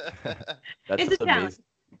 That's it's a challenge.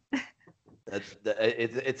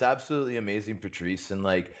 It's absolutely amazing, Patrice. And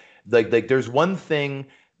like there's one thing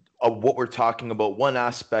of what we're talking about, one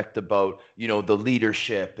aspect about, the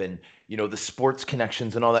leadership and, the sports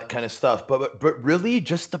connections and all that kind of stuff. But really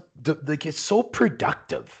just like, it's so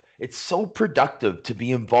productive. It's so productive to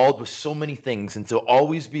be involved with so many things and to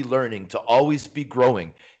always be learning, to always be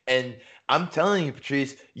growing. And I'm telling you,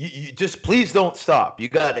 Patrice, you just please don't stop. You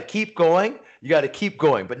got to keep going. You got to keep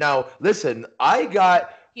going. But now, listen, I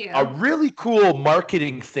got a really cool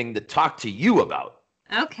marketing thing to talk to you about.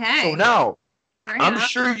 Okay. So now, I'm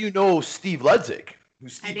sure you know Steve Ludzik. Who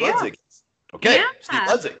Steve Ludzik is? Okay, yeah. Steve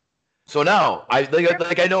Ludzik. So now, I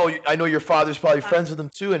know your father's probably friends with him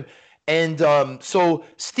too, and so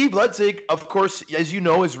Steve Ludzik, of course, as you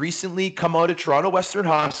know, has recently come out of Toronto Western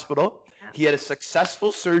Hospital. He had a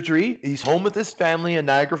successful surgery. He's home with his family in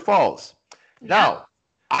Niagara Falls. Now,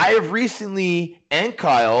 I have recently, and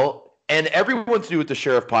Kyle, and everyone to do with the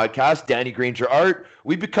Sheriff podcast, Danny Granger Art,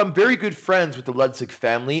 we've become very good friends with the Ludzik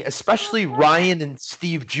family, especially Ryan and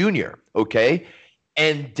Steve Jr., okay?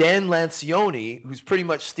 And Dan Lancioni, who's pretty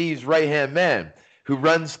much Steve's right-hand man, who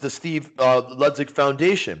runs the Steve Ludzik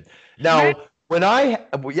Foundation. Now, when I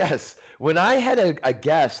had a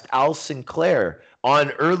guest, Al Sinclair,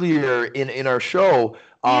 on earlier in our show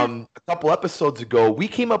a couple episodes ago, we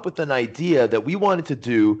came up with an idea that we wanted to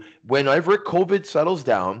do whenever COVID settles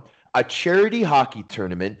down, a charity hockey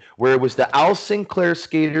tournament where it was the Al Sinclair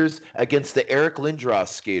skaters against the Eric Lindros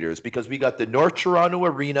skaters, because we got the North Toronto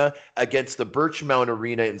Arena against the Birchmount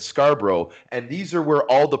Arena in Scarborough, and these are where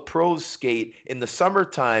all the pros skate in the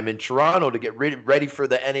summertime in Toronto to get ready for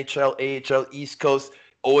the NHL, AHL, East Coast,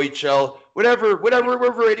 OHL,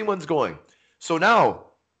 wherever anyone's going. So now,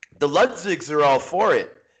 the Ludzigs are all for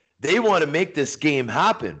it. They want to make this game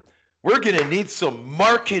happen. We're going to need some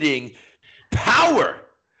marketing power.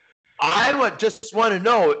 I just want to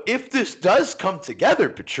know, if this does come together,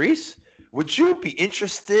 Patrice, would you be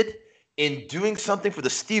interested in doing something for the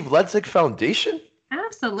Steve Ludzik Foundation?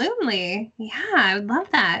 Absolutely. Yeah, I would love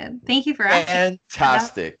that. Thank you for asking.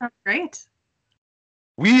 Fantastic. That's great.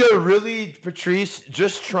 We are really, Patrice,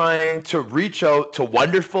 just trying to reach out to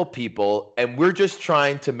wonderful people, and we're just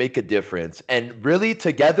trying to make a difference. And really,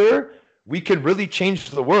 together, we can really change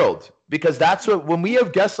the world, because that's what, when we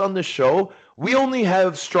have guests on the show, we only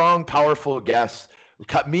have strong, powerful guests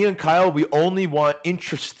Me and Kyle, we only want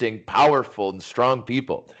interesting, powerful, and strong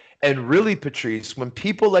people. And really, Patrice, when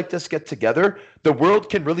people like this get together, the world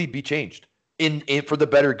can really be changed in for the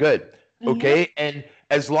better good. Okay. And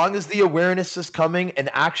as long as the awareness is coming and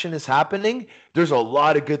action is happening, there's a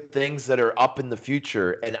lot of good things that are up in the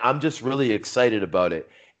future. And I'm just really excited about it.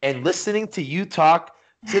 And listening to you talk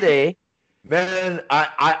today, man,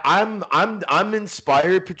 I'm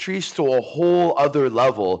inspired, Patrice, to a whole other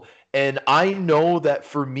level. And I know that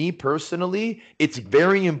for me personally, it's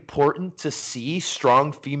very important to see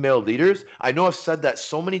strong female leaders. I know I've said that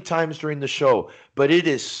so many times during the show, but it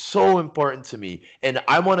is so important to me. And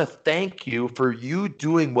I want to thank you for you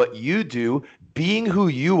doing what you do, being who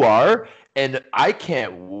you are. And I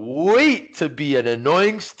can't wait to be an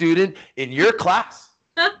annoying student in your class.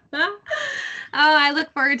 Oh, I look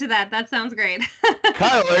forward to that. That sounds great.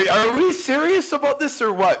 Kyle, are we serious about this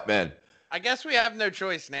or what, man? I guess we have no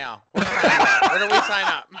choice now. Where do we sign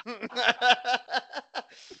up?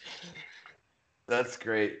 That's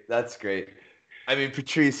great. That's great. I mean,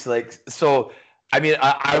 Patrice, like, so, I mean,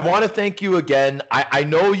 I want to thank you again. I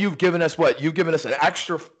know you've given us what? You've given us an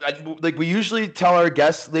extra, like we usually tell our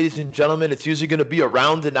guests, ladies and gentlemen, it's usually going to be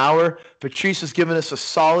around an hour. Patrice has given us a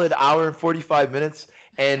solid hour and 45 minutes,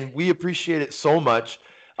 and we appreciate it so much.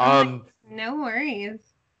 No worries.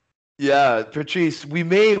 Yeah, Patrice, we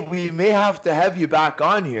may have to have you back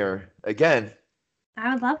on here again.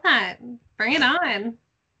 I would love that. Bring it on.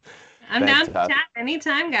 I'm down to chat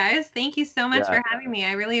anytime, guys. Thank you so much for having me.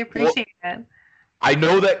 I really appreciate it. I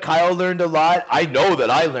know that Kyle learned a lot. I know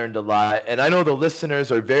that I learned a lot. And I know the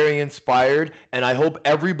listeners are very inspired. And I hope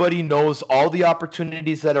everybody knows all the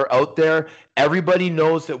opportunities that are out there. Everybody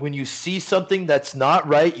knows that when you see something that's not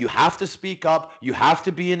right, you have to speak up. You have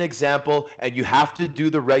to be an example. And you have to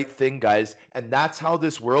do the right thing, guys. And that's how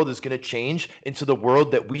this world is going to change into the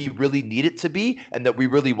world that we really need it to be and that we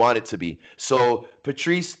really want it to be. So,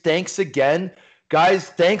 Patrice, thanks again. Guys,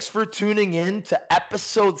 thanks for tuning in to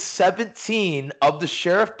episode 17 of the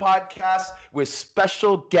Sheriff Podcast with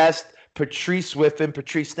special guest Patrice Whiffen.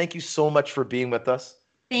 Patrice, thank you so much for being with us.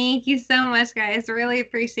 Thank you so much, guys. Really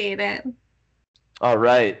appreciate it. All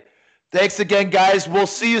right. Thanks again, guys. We'll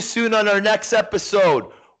see you soon on our next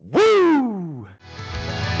episode. Woo!